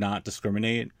I did not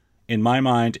discriminate. In my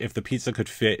mind, if the pizza could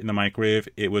fit in the microwave,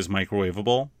 it was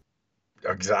microwavable.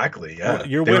 Exactly, yeah. Well,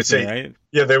 you're with me, right?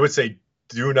 Yeah, they would say,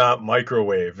 do not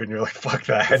microwave, and you're like, fuck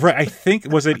that. Right, I think,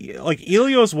 was it, like,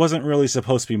 Elios wasn't really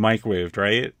supposed to be microwaved,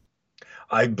 right?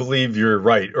 I believe you're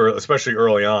right, or especially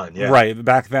early on, yeah. Right,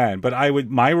 back then. But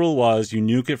my rule was you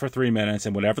nuke it for 3 minutes,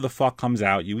 and whatever the fuck comes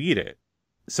out, you eat it.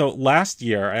 So last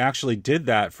year, I actually did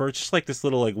that for just like this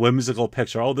little like whimsical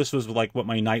picture. Oh, this was like what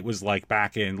my night was like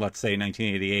back in, let's say,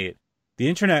 1988. The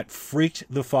internet freaked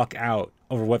the fuck out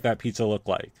over what that pizza looked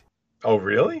like. Oh,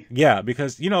 really? Yeah,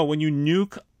 because, when you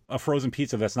nuke a frozen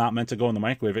pizza that's not meant to go in the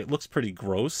microwave, it looks pretty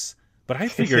gross. But I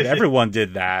figured everyone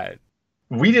did that.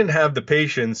 We didn't have the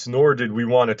patience, nor did we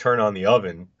want to turn on the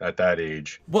oven at that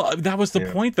age. Well, that was the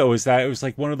point, though, is that it was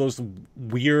like one of those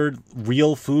weird,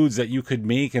 real foods that you could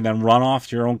make and then run off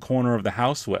to your own corner of the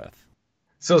house with.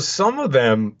 So some of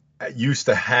them used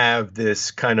to have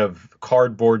this kind of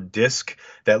cardboard disc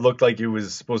that looked like it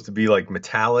was supposed to be like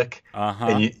metallic.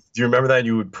 And do you remember that?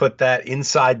 You would put that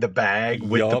inside the bag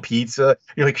with the pizza.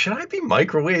 You're like, should I be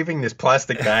microwaving this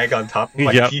plastic bag on top of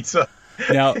my pizza?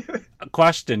 Now, a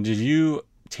question. Did you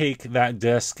take that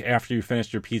disc after you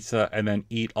finished your pizza and then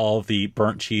eat all the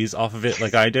burnt cheese off of it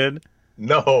like I did?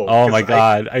 No. Oh, my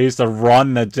God. I used to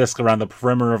run the disc around the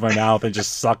perimeter of my mouth and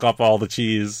just suck up all the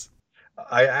cheese.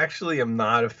 I actually am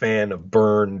not a fan of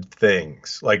burned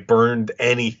things, like burned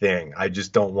anything. I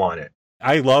just don't want it.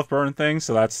 I love burned things,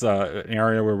 so that's an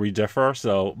area where we differ.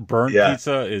 So burnt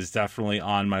pizza is definitely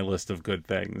on my list of good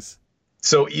things.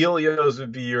 So Elio's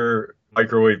would be your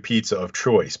microwave pizza of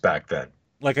choice back then.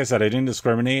 Like I said, I didn't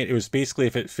discriminate. It was basically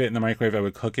if it fit in the microwave, I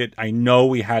would cook it. I know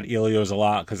we had Elio's a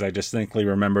lot because I distinctly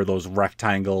remember those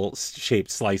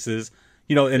rectangle-shaped slices.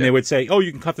 And they would say, oh,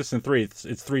 you can cut this in 3.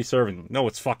 It's 3 servings. No,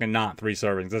 it's fucking not 3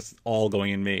 servings. That's all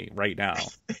going in me right now.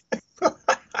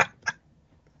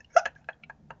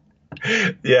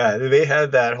 Yeah, they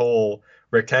had that whole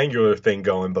rectangular thing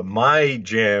going, but my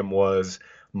jam was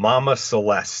Mama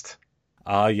Celeste.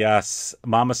 Yes.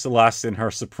 Mama Celeste and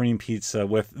her Supreme Pizza.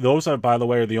 Those are, by the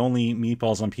way, are the only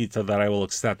meatballs on pizza that I will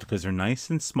accept because they're nice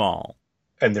and small.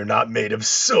 And they're not made of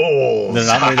souls. They're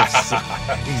not made of souls.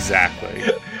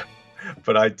 Exactly.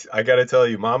 But I got to tell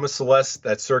you, Mama Celeste,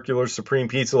 that circular Supreme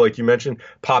Pizza, like you mentioned,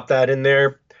 pop that in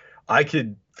there. I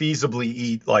could feasibly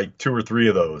eat like 2 or 3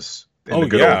 of those. In the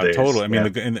good old days. Totally. I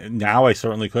mean, and now I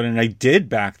certainly could, and I did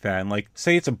back then. Like,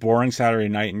 say it's a boring Saturday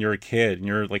night and you're a kid and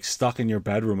you're like stuck in your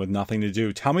bedroom with nothing to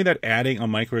do. Tell me that adding a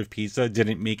microwave pizza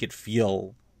didn't make it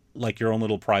feel like your own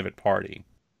little private party.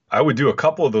 I would do a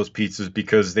couple of those pizzas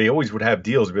because they always would have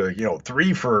deals. It'd be like,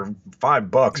 3 for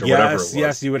 $5 or whatever it was.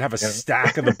 Yes, you would have a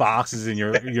stack of the boxes in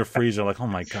your freezer. Like, oh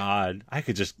my God, I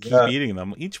could just keep eating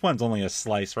them. Each one's only a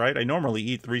slice, right? I normally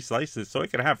eat 3 slices, so I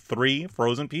could have 3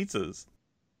 frozen pizzas.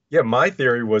 Yeah, my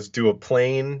theory was do a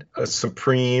plain, a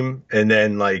Supreme, and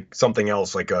then like something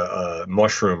else, like a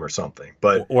mushroom or something.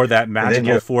 Or that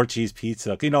magical 4-cheese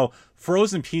pizza.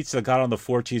 Frozen pizza got on the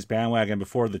 4-cheese bandwagon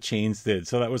before the chains did.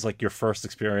 So that was like your first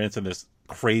experience in this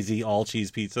crazy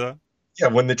all-cheese pizza. Yeah,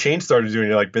 when the chain started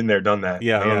doing it, like been there, done that.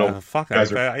 Yeah, I don't know. Fuck, I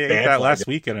ate that last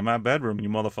weekend in my bedroom, you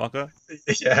motherfucker.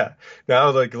 Yeah.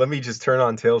 Now, like, let me just turn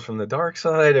on Tales from the Dark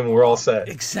Side and we're all set.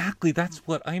 Exactly. That's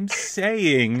what I'm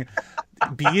saying.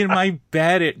 Be in my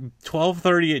bed at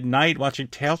 12:30 at night watching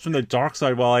Tales from the Dark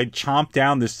Side while I chomp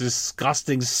down this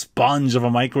disgusting sponge of a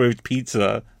microwave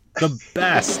pizza. The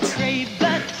best. Crave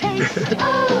the taste.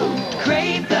 Oh,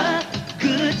 crave the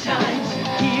good times.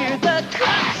 Hear the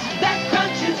crunch. That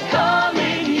crunch is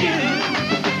calling you.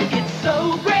 It's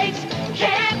so great.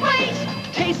 Can't wait.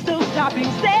 Taste those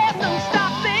toppings. There's no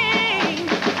stopping.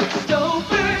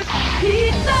 Stouffer's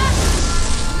Pizza.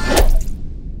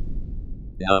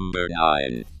 Number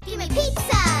 9. Give me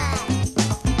pizza.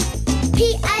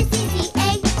 Pizza.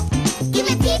 Give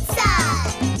me pizza.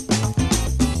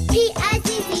 Pizza.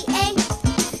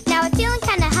 Now we're feeling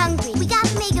kinda hungry. We got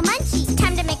mega munchies.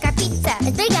 Time to make our pizza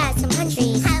as big as some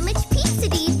countries. How much pizza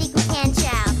do you think we can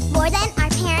chow? More than our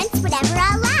parents would ever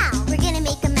allow. We're gonna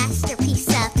make a masterpiece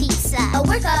of pizza. A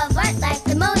work of art like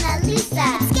the Mona Lisa.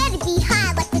 It's gotta be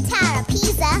high like the Tower of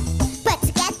Pisa. But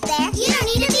to get there, you don't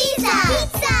need a visa.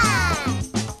 Pizza.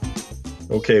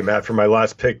 Okay, Matt, for my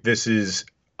last pick, this is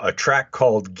a track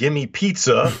called Gimme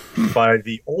Pizza by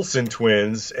the Olsen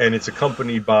twins, and it's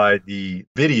accompanied by the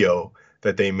video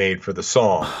that they made for the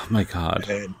song. Oh, my God.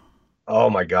 And, oh,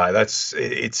 my God.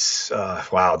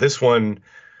 Wow. This one,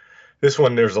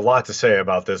 there's a lot to say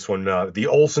about this one. The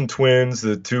Olsen twins,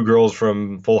 the 2 girls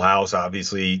from Full House,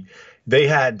 obviously, they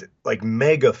had like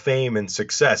mega fame and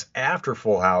success after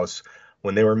Full House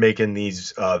when they were making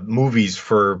these movies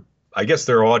for, I guess,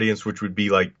 their audience, which would be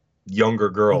like younger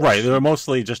girls. Right. They were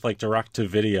mostly just like direct to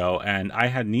video. And I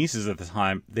had nieces at the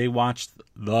time. They watched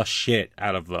the shit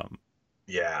out of them.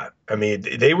 Yeah. I mean,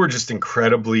 they were just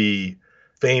incredibly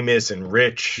famous and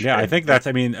rich. Yeah. I think that's,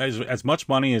 I mean, as much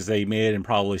money as they made and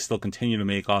probably still continue to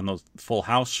make on those Full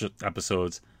House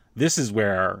episodes, this is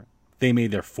where they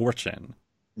made their fortune.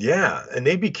 Yeah, and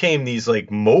they became these like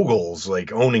moguls,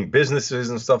 like owning businesses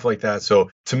and stuff like that. So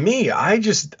To me, I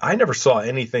never saw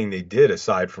anything they did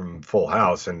aside from Full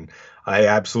House, and I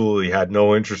absolutely had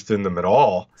no interest in them at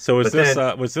all. So But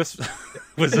then, was this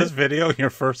was this video your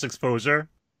first exposure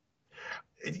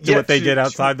to yeah, what they did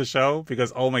outside the show?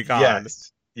 Because oh my god.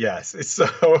 yes. So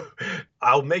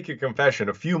I'll make a confession.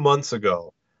 A few months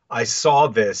ago, I saw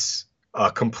this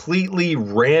completely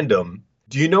random.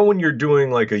 Do you know when you're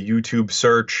doing like a YouTube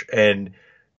search and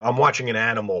I'm watching an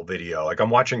animal video, like I'm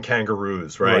watching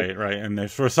kangaroos, right? Right. And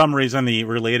there's, for some reason, the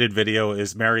related video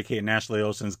is Mary-Kate and Ashley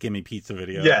Olsen's Gimme Pizza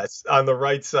video. Yes, on the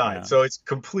right side. Yeah. So it's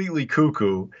completely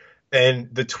cuckoo. And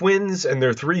the twins and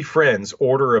their three friends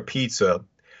order a pizza,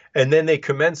 and then they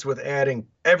commence with adding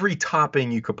every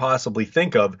topping you could possibly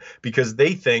think of because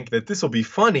they think that this will be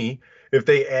funny if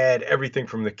they add everything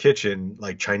from the kitchen,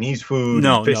 like Chinese food.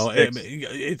 No, fish no, sticks.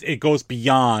 it goes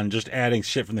beyond just adding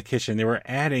shit from the kitchen. They were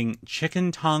adding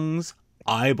chicken tongues,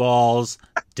 eyeballs,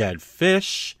 dead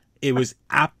fish. It was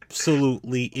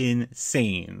absolutely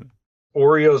insane.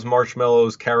 Oreos,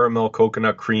 marshmallows, caramel,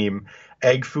 coconut cream,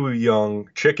 egg foo young,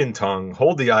 chicken tongue,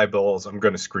 hold the eyeballs, I'm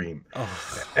going to scream.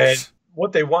 Oh, and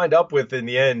what they wind up with in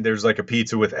the end, there's like a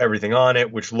pizza with everything on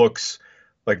it, which looks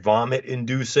like vomit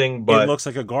inducing, but it looks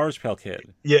like a Garbage Pail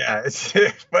Kid. Yeah,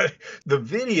 but the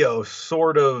video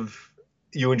sort of,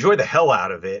 you enjoy the hell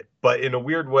out of it, but in a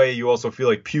weird way, you also feel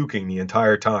like puking the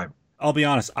entire time. I'll be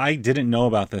honest, I didn't know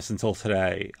about this until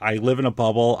today. I live in a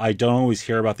bubble. I don't always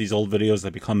hear about these old videos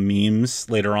that become memes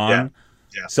later on.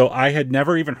 Yeah. So I had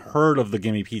never even heard of the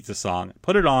Gimme Pizza song.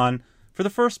 Put it on. For the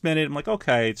first minute, I'm like,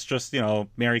 okay, it's just,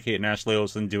 Mary-Kate and Ashley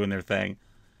Olsen doing their thing.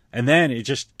 And then it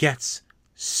just gets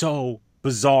so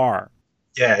bizarre.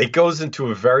 Yeah, it goes into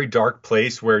a very dark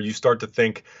place where you start to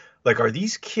think, like, are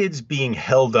these kids being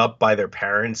held up by their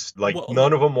parents? Like,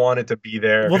 none of them wanted to be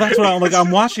there. Well, that's what I'm like. I'm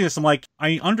watching this. I'm like,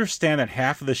 I understand that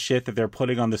half of the shit that they're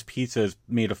putting on this pizza is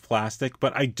made of plastic,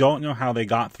 but I don't know how they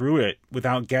got through it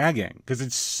without gagging because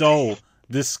it's so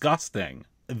disgusting.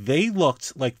 They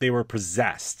looked like they were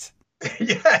possessed.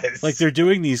 Yes. Like they're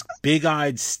doing these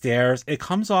big-eyed stares. It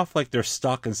comes off like they're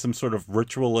stuck in some sort of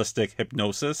ritualistic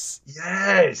hypnosis.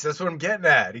 Yes, that's what I'm getting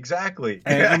at. Exactly.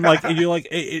 And I'm like, you're like,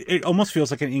 it almost feels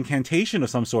like an incantation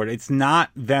of some sort. It's not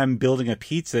them building a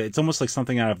pizza. It's almost like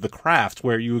something out of The Craft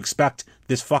where you expect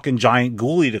this fucking giant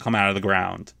ghoulie to come out of the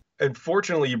ground. And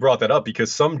fortunately, you brought that up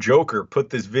because some joker put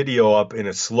this video up in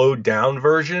a slowed down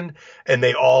version, and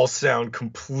they all sound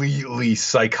completely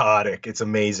psychotic. It's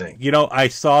amazing. I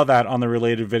saw that on the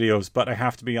related videos, but I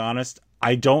have to be honest,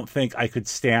 I don't think I could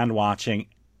stand watching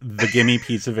the Gimme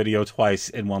Pizza video twice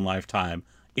in one lifetime.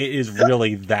 It is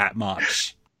really that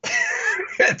much.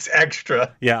 It's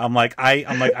extra. Yeah, I'm like,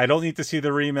 I don't need to see the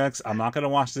remix. I'm not going to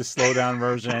watch this slow down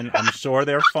version. I'm sure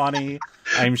they're funny.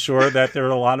 I'm sure that there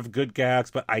are a lot of good gags,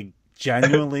 but I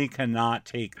genuinely cannot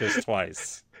take this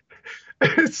twice.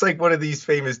 It's like one of these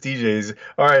famous DJs.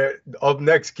 All right, up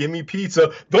next, Gimme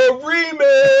Pizza, the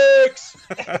remix.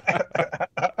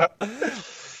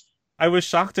 I was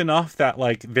shocked enough that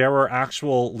there were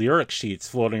actual lyric sheets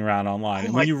floating around online.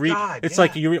 And when you read, it's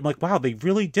like you're like, wow, they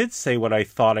really did say what I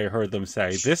thought I heard them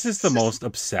say. This is the most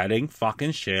upsetting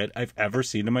fucking shit I've ever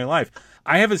seen in my life.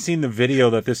 I haven't seen the video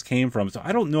that this came from, so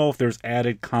I don't know if there's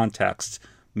added context.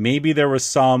 Maybe there was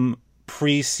some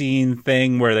pre-scene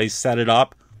thing where they set it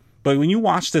up, but when you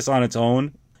watch this on its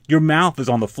own, your mouth is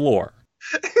on the floor.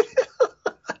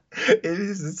 It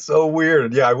is. It's so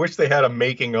weird. Yeah, I wish they had a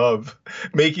making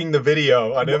the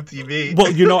video on MTV.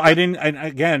 Well, I didn't. And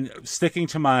again, sticking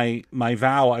to my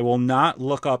vow, I will not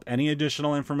look up any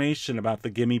additional information about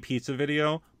the Gimme Pizza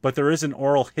video, but there is an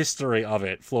oral history of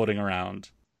it floating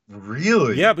around.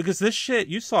 Really? Yeah, because this shit,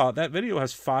 you saw, that video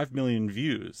has 5 million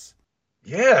views.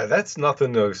 Yeah, that's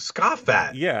nothing to scoff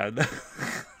at. Yeah.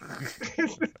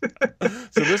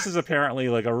 So this is apparently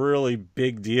a really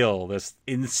big deal, this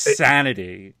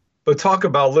insanity. But talk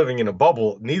about living in a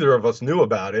bubble. Neither of us knew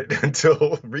about it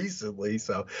until recently.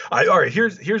 So, all right,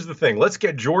 here's the thing. Let's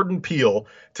get Jordan Peele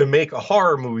to make a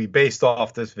horror movie based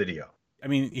off this video. I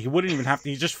mean, he wouldn't even have to.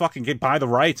 He just fucking buy the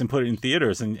rights and put it in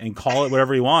theaters and call it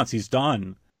whatever he wants. He's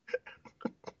done.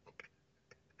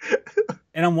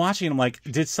 And I'm watching and I'm like,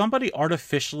 did somebody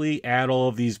artificially add all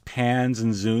of these pans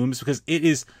and zooms? Because it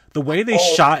is the way they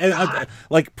shot.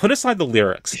 Put aside the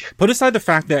lyrics. Put aside the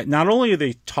fact that not only are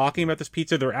they talking about this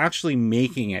pizza, they're actually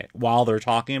making it while they're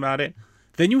talking about it.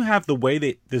 Then you have the way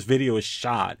that this video is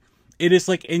shot. It is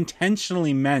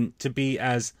intentionally meant to be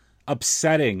as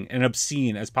upsetting and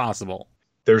obscene as possible.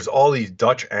 There's all these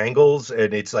Dutch angles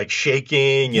and it's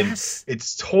shaking and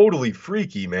it's totally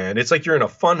freaky, man. It's like you're in a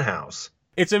fun house.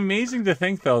 It's amazing to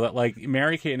think, though, that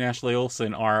Mary-Kate and Ashley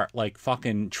Olsen are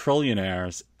fucking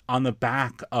trillionaires on the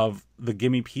back of the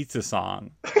Gimme Pizza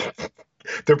song.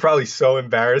 They're probably so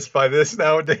embarrassed by this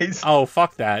nowadays. Oh,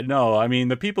 fuck that. No, I mean,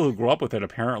 the people who grew up with it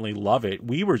apparently love it.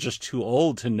 We were just too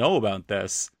old to know about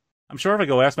this. I'm sure if I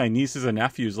go ask my nieces and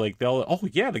nephews, like, they'll, oh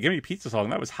yeah, the Gimme Pizza song,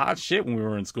 that was hot shit when we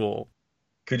were in school.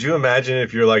 Could you imagine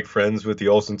if you're like friends with the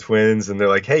Olsen twins and they're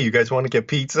like, hey, you guys want to get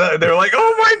pizza? And they're like,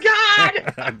 oh my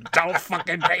God! Don't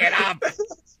fucking bring it up!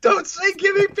 Don't say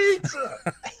give me pizza!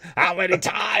 How many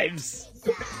times?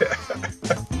 Are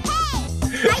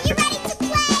you ready to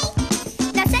play?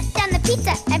 Now set down the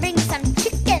pizza and bring some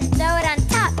chicken. Throw it on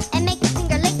top and make your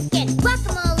finger licking.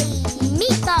 Guacamole,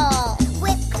 meatball,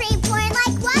 whipped cream pouring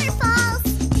like waterfalls.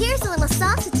 Here's a little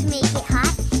salsa to make it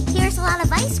hot. Here's a lot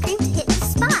of ice cream to hit the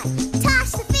spot.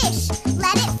 Toss the fish,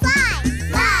 let it fly.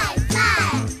 Fly,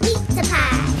 fly, pizza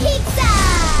pie, pizza!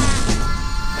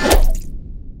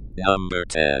 Number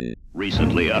 10.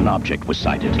 Recently, an object was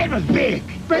sighted. It was big.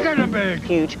 Bigger than big.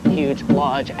 Huge, huge,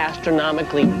 large,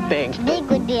 astronomically big. Big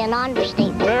would be an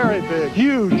understatement. Very big.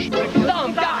 Huge.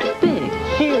 Oh, God, big,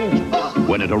 huge.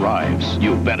 When it arrives,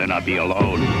 you better not be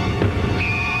alone.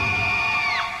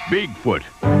 Bigfoot.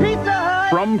 Pizza Hut.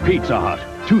 From Pizza Hut.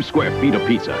 2 square feet of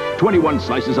pizza. 21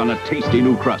 slices on a tasty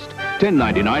new crust.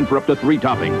 $10.99 for up to 3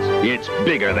 toppings. It's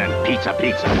bigger than pizza.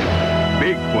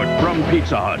 Bigfoot from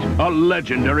Pizza Hut. A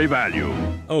legendary value.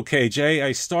 Okay, Jay,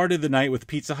 I started the night with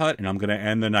Pizza Hut, and I'm going to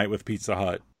end the night with Pizza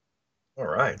Hut. All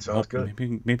right, sounds good.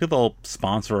 Maybe they'll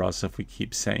sponsor us if we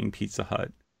keep saying Pizza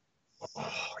Hut.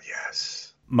 Oh,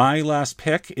 yes. My last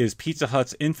pick is Pizza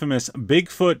Hut's infamous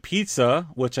Bigfoot Pizza,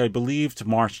 which I believed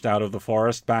marched out of the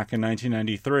forest back in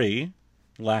 1993.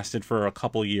 Lasted for a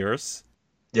couple years.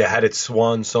 Yeah, had its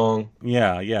swan song.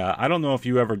 Yeah. I don't know if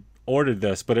you ever ordered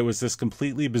this, but it was this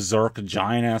completely berserk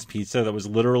giant-ass pizza that was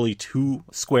literally 2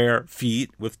 square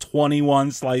feet with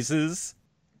 21 slices.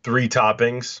 3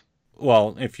 toppings.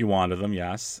 Well, if you wanted them,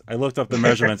 yes. I looked up the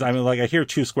measurements. I mean, like, I hear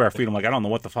 2 square feet. I'm like, I don't know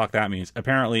what the fuck that means.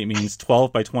 Apparently, it means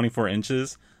 12 by 24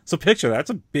 inches. So picture that. That's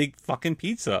a big fucking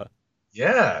pizza.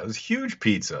 Yeah, it was huge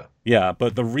pizza. Yeah,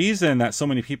 but the reason that so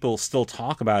many people still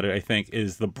talk about it, I think,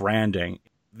 is the branding.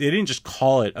 They didn't just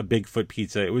call it a Bigfoot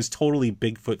pizza. It was totally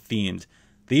Bigfoot themed.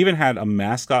 They even had a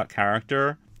mascot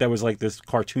character that was like this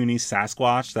cartoony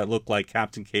Sasquatch that looked like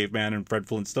Captain Caveman and Fred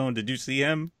Flintstone. Did you see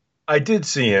him? I did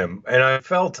see him, and I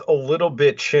felt a little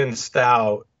bit chinsed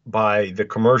out by the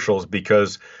commercials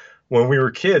because when we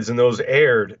were kids and those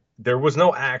aired, there was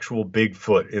no actual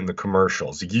Bigfoot in the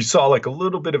commercials. You saw like a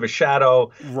little bit of a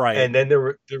shadow, right? And then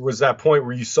there was that point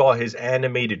where you saw his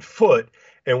animated foot,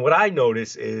 and what I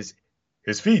noticed is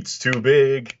his feet's too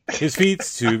big. His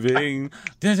feet's too big.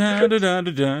 Da, da, da, da,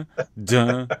 da,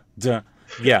 da, da.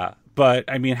 Yeah, but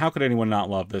I mean, how could anyone not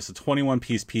love this? A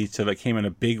 21-piece pizza that came in a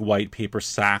big white paper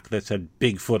sack that said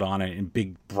Bigfoot on it in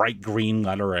big bright green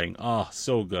lettering. Oh,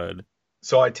 so good.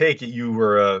 So I take it you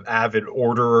were an avid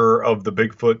orderer of the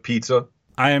Bigfoot pizza?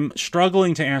 I am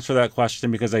struggling to answer that question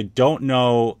because I don't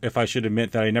know if I should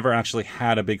admit that I never actually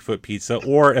had a Bigfoot pizza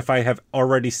or if I have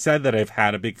already said that I've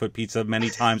had a Bigfoot pizza many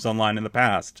times online in the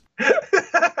past.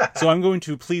 So I'm going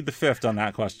to plead the fifth on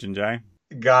that question, Jay.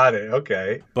 Got it.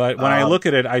 Okay. But when I look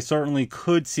at it, I certainly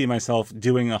could see myself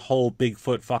doing a whole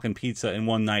Bigfoot fucking pizza in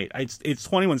one night. It's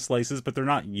 21 slices, but they're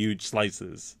not huge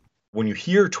slices. When you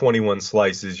hear 21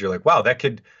 slices, you're like, wow, that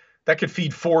could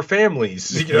feed 4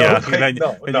 families. You know? Yeah,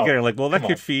 like, you're like, well, that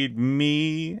could feed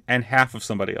me and half of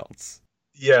somebody else.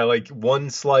 Yeah, like one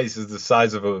slice is the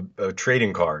size of a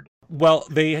trading card. Well,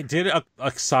 they did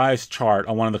a size chart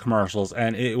on one of the commercials,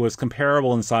 and it was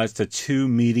comparable in size to 2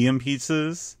 medium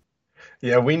pizzas.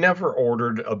 Yeah, we never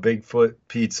ordered a Bigfoot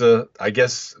pizza. I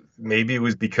guess maybe it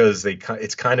was because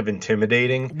it's kind of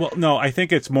intimidating. Well, no, I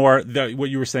think it's more what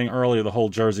you were saying earlier, the whole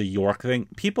Jersey York thing.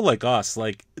 People like us,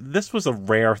 like, this was a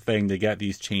rare thing to get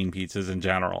these chain pizzas in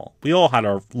general. We all had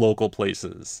our local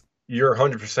places. You're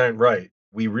 100% right.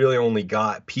 We really only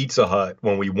got Pizza Hut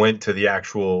when we went to the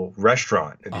actual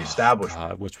restaurant and the establishment.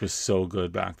 God, which was so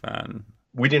good back then.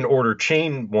 We didn't order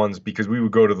chain ones because we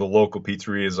would go to the local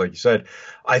pizzerias, like you said.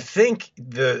 I think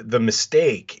the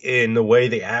mistake in the way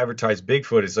they advertise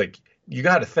Bigfoot is like, you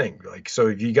got to think, like, so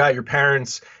if you got your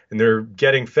parents and they're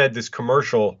getting fed this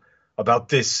commercial about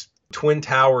this Twin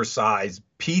Tower size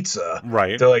pizza,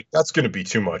 right? They're like, that's going to be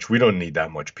too much. We don't need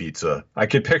that much pizza. I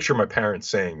could picture my parents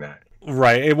saying that.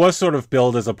 Right. It was sort of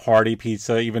billed as a party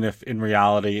pizza, even if in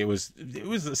reality it was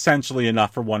essentially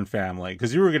enough for one family.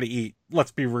 Because you were going to eat,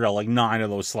 let's be real, like 9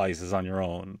 of those slices on your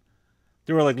own.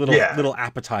 They were like little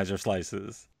appetizer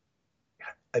slices.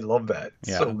 I love that.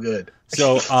 It's so good.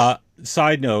 So,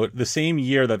 side note, the same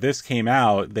year that this came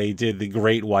out, they did the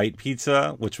Great White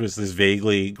Pizza, which was this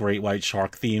vaguely Great White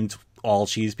Shark themed all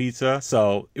cheese pizza.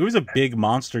 So it was a big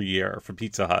monster year for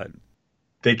Pizza Hut.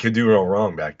 They could do no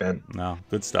wrong back then. No,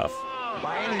 good stuff.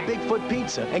 Buy any Bigfoot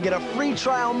pizza and get a free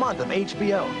trial month of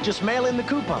HBO. Just mail in the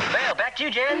coupon. Well, back to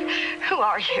you, Jen. Who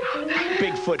are you?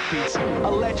 Bigfoot pizza, a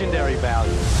legendary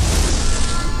value.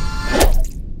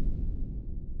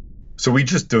 So we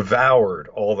just devoured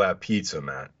all that pizza,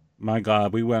 Matt. My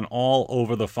God, we went all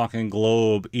over the fucking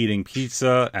globe eating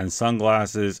pizza and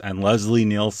sunglasses and Leslie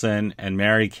Nielsen and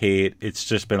Mary Kate. It's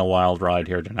just been a wild ride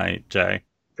here tonight, Jay.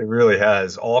 It really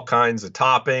has all kinds of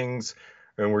toppings,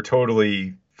 and we're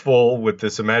totally full with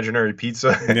this imaginary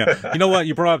pizza. Yeah. You know what?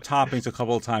 You brought up toppings a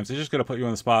couple of times. I'm just going to put you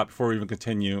on the spot before we even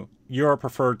continue. Your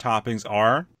preferred toppings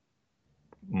are?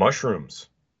 Mushrooms.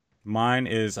 Mine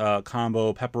is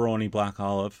combo pepperoni black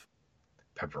olive.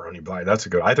 Pepperoni black. That's a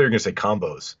good. I thought you were going to say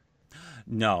combos.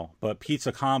 No, but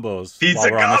pizza combos. Pizza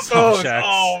combos.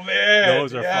 Oh man,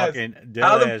 those are fucking delish.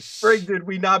 How the frig did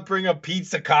we not bring up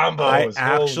pizza combos? I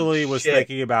actually was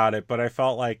thinking about it, but I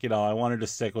felt like, I wanted to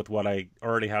stick with what I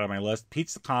already had on my list.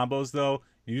 Pizza combos, though,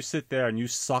 you sit there and you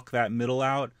suck that middle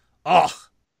out. Oh,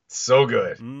 so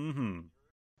good. Mm-hmm.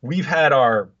 We've had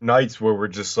our nights where we're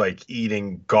just like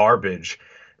eating garbage.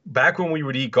 Back when we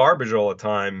would eat garbage all the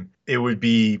time, it would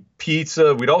be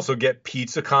pizza. We'd also get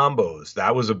pizza combos.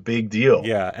 That was a big deal.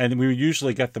 Yeah, and we would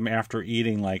usually get them after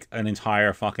eating like an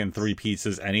entire fucking 3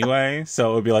 pizzas anyway.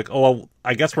 So it would be like, oh, well,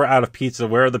 I guess we're out of pizza.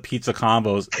 Where are the pizza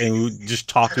combos? And we would just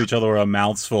talk to each other with our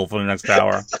mouths full for the next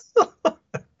hour.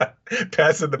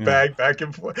 Passing the bag back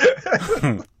and forth.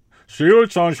 See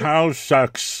what's on house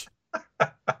sex.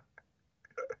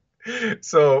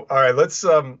 So, all right, let's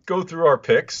go through our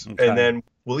picks, and then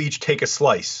we'll each take a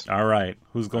slice. All right.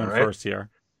 Who's going first here?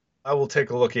 I will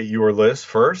take a look at your list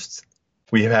first.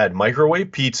 We had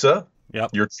microwave pizza.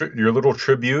 Yep. Your little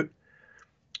tribute.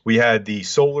 We had the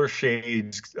Solar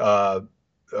Shades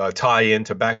tie-in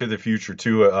to Back to the Future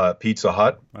 2 Pizza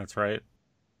Hut. That's right.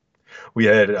 We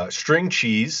had string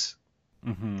cheese.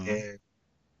 Mm-hmm. And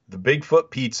the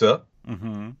Bigfoot pizza.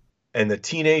 Mm-hmm. And the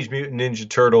Teenage Mutant Ninja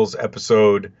Turtles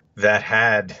episode that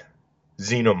had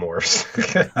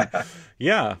xenomorphs.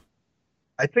 Yeah.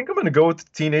 I think I'm going to go with the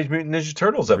Teenage Mutant Ninja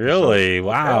Turtles episode. Really?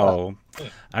 Wow. Yeah.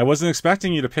 I wasn't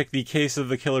expecting you to pick the Case of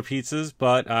the Killer Pizzas,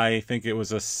 but I think it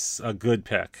was a good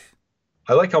pick.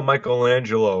 I like how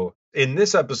Michelangelo, in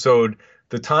this episode,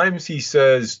 the times he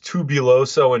says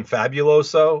tubuloso and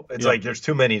fabuloso, it's like there's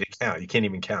too many to count. You can't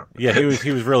even count. Yeah, he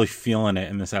was really feeling it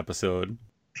in this episode.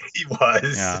 He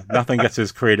was. Yeah, nothing gets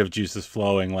his creative juices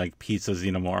flowing like pizza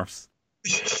xenomorphs.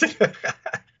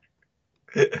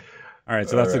 All right,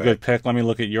 so that's a good pick. Let me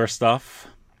look at your stuff.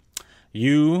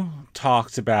 You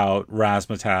talked about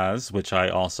Razzmatazz, which I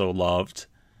also loved.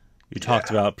 You talked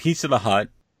about Pizza the Hutt,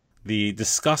 the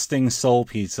disgusting soul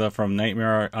pizza from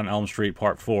Nightmare on Elm Street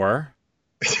Part 4.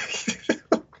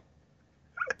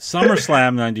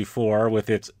 SummerSlam 94 with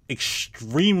its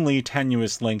extremely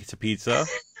tenuous link to pizza.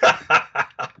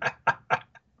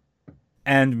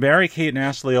 And Mary-Kate and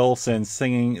Ashley Olsen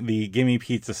singing the Gimme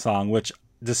Pizza song, which,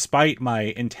 despite my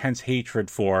intense hatred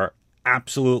for,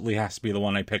 absolutely has to be the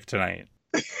one I picked tonight.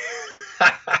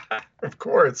 Of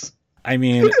course. I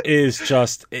mean, it is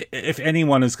just, if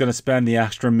anyone is going to spend the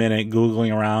extra minute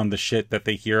Googling around the shit that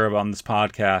they hear about on this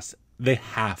podcast, they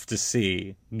have to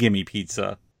see Gimme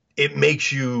Pizza. It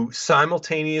makes you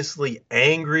simultaneously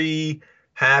angry,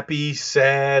 happy,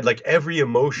 sad, like every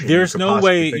emotion. There's no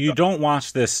way you don't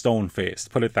watch this stone-faced,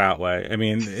 put it that way. I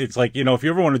mean, it's like, if you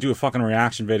ever want to do a fucking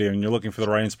reaction video and you're looking for the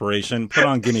right inspiration, put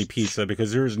on Gimme Pizza,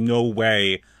 because there's no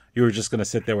way you were just going to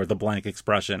sit there with a blank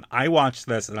expression. I watched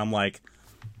this and I'm like,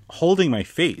 holding my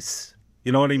face.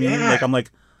 You know what I mean? Yeah. Like, I'm like,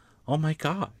 oh my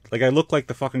God. Like, I look like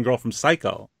the fucking girl from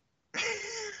Psycho.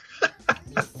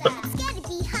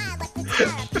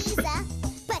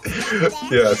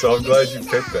 Yeah, so I'm glad you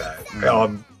picked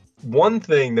that. One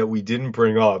thing that we didn't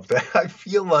bring up that I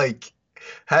feel like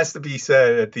has to be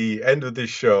said at the end of this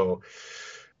show,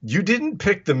 you didn't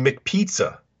pick the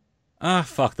McPizza.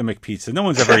 Fuck the McPizza. No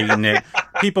one's ever eaten it.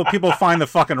 People find the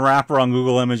fucking wrapper on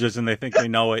Google Images and they think they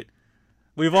know it.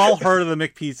 We've all heard of the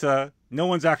McPizza. No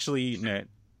one's actually eaten it.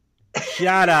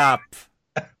 Shut up.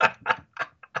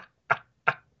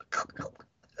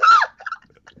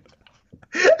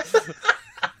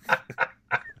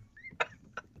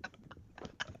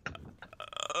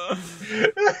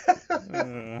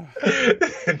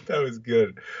 That was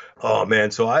good. Oh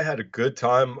man, so I had a good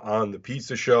time on the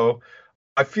pizza show.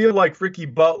 I feel like Ricky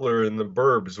Butler in The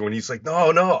Burbs when he's like,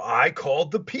 no, I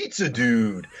called the pizza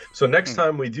dude. So next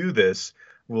time we do this,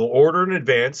 we'll order in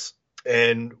advance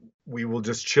and we will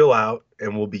just chill out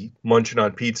and we'll be munching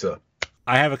on pizza.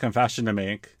 I have a confession to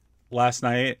make. last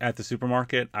night at the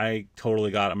supermarket, I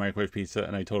totally got a microwave pizza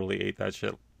and I totally ate that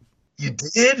shit. You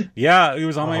did? Yeah, it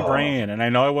was on my brain. And I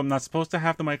know I'm not supposed to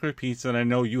have the microwave pizza, and I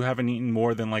know you haven't eaten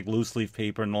more than like loose leaf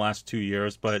paper in the last 2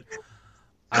 years, but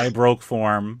I broke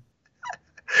form.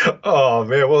 Oh,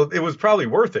 man. Well, it was probably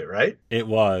worth it, right? It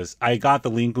was. I got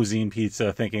the Lean Cuisine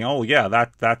pizza thinking, oh, yeah,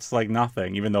 that's like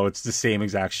nothing, even though it's the same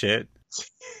exact shit.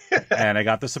 And I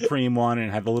got the Supreme one and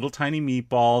it had the little tiny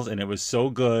meatballs, and it was so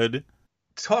good.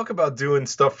 Talk about doing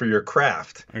stuff for your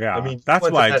craft. Yeah, I mean, that's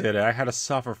why I did it. I had to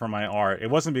suffer for my art. It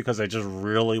wasn't because I just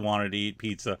really wanted to eat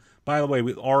pizza. By the way,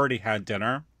 we already had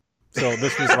dinner. So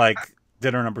this was like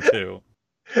dinner number 2.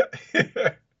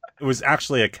 It was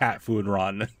actually a cat food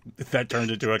run that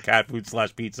turned into a cat food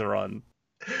 / pizza run.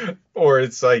 Or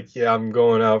it's like, yeah, I'm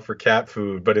going out for cat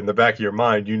food, but in the back of your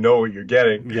mind, you know what you're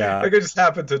getting. Yeah. Like, I just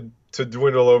happened to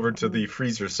dwindle over to the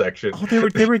freezer section. Oh,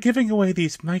 they were giving away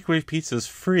these microwave pizzas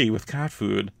free with cat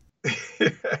food.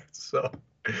 So,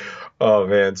 oh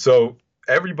man. So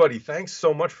everybody, thanks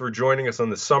so much for joining us on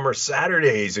the Summer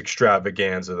Saturdays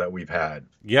extravaganza that we've had.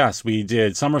 Yes, we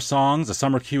did summer songs, a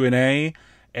summer Q&A,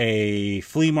 a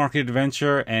flea market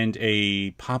adventure, and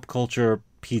a pop culture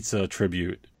pizza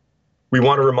tribute. We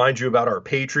want to remind you about our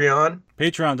Patreon.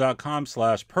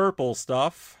 Patreon.com/purple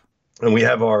stuff. And we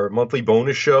have our monthly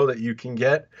bonus show that you can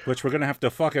get. Which we're going to have to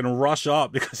fucking rush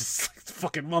up because it's like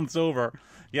fucking month's over.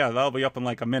 Yeah, that'll be up in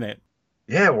like a minute.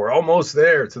 Yeah, we're almost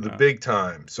there to the big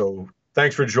time. So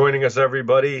thanks for joining us,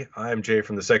 everybody. I'm Jay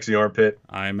from the Sexy Armpit.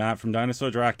 I'm Matt from Dinosaur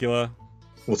Dracula.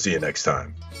 We'll see you next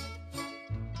time.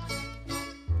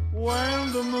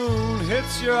 When the moon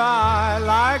hits your eye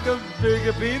like a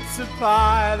big pizza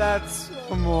pie, that's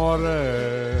amore.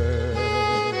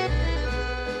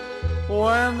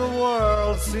 When the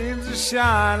world seems to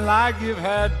shine like you've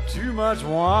had too much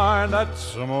wine,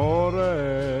 that's amore.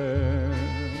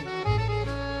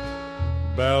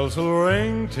 Bells will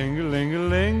ring,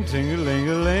 ting-a-ling-a-ling,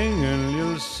 ting-a-ling-a-ling, and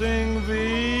you'll sing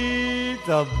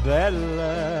Vita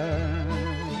Bella.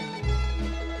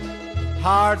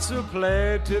 Hearts will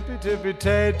play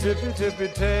tippy-tippy-tay,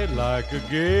 tippy-tippy-tay, like a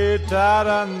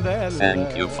guitarandella.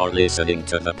 Thank you for listening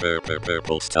to the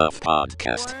Purple Stuff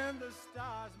podcast.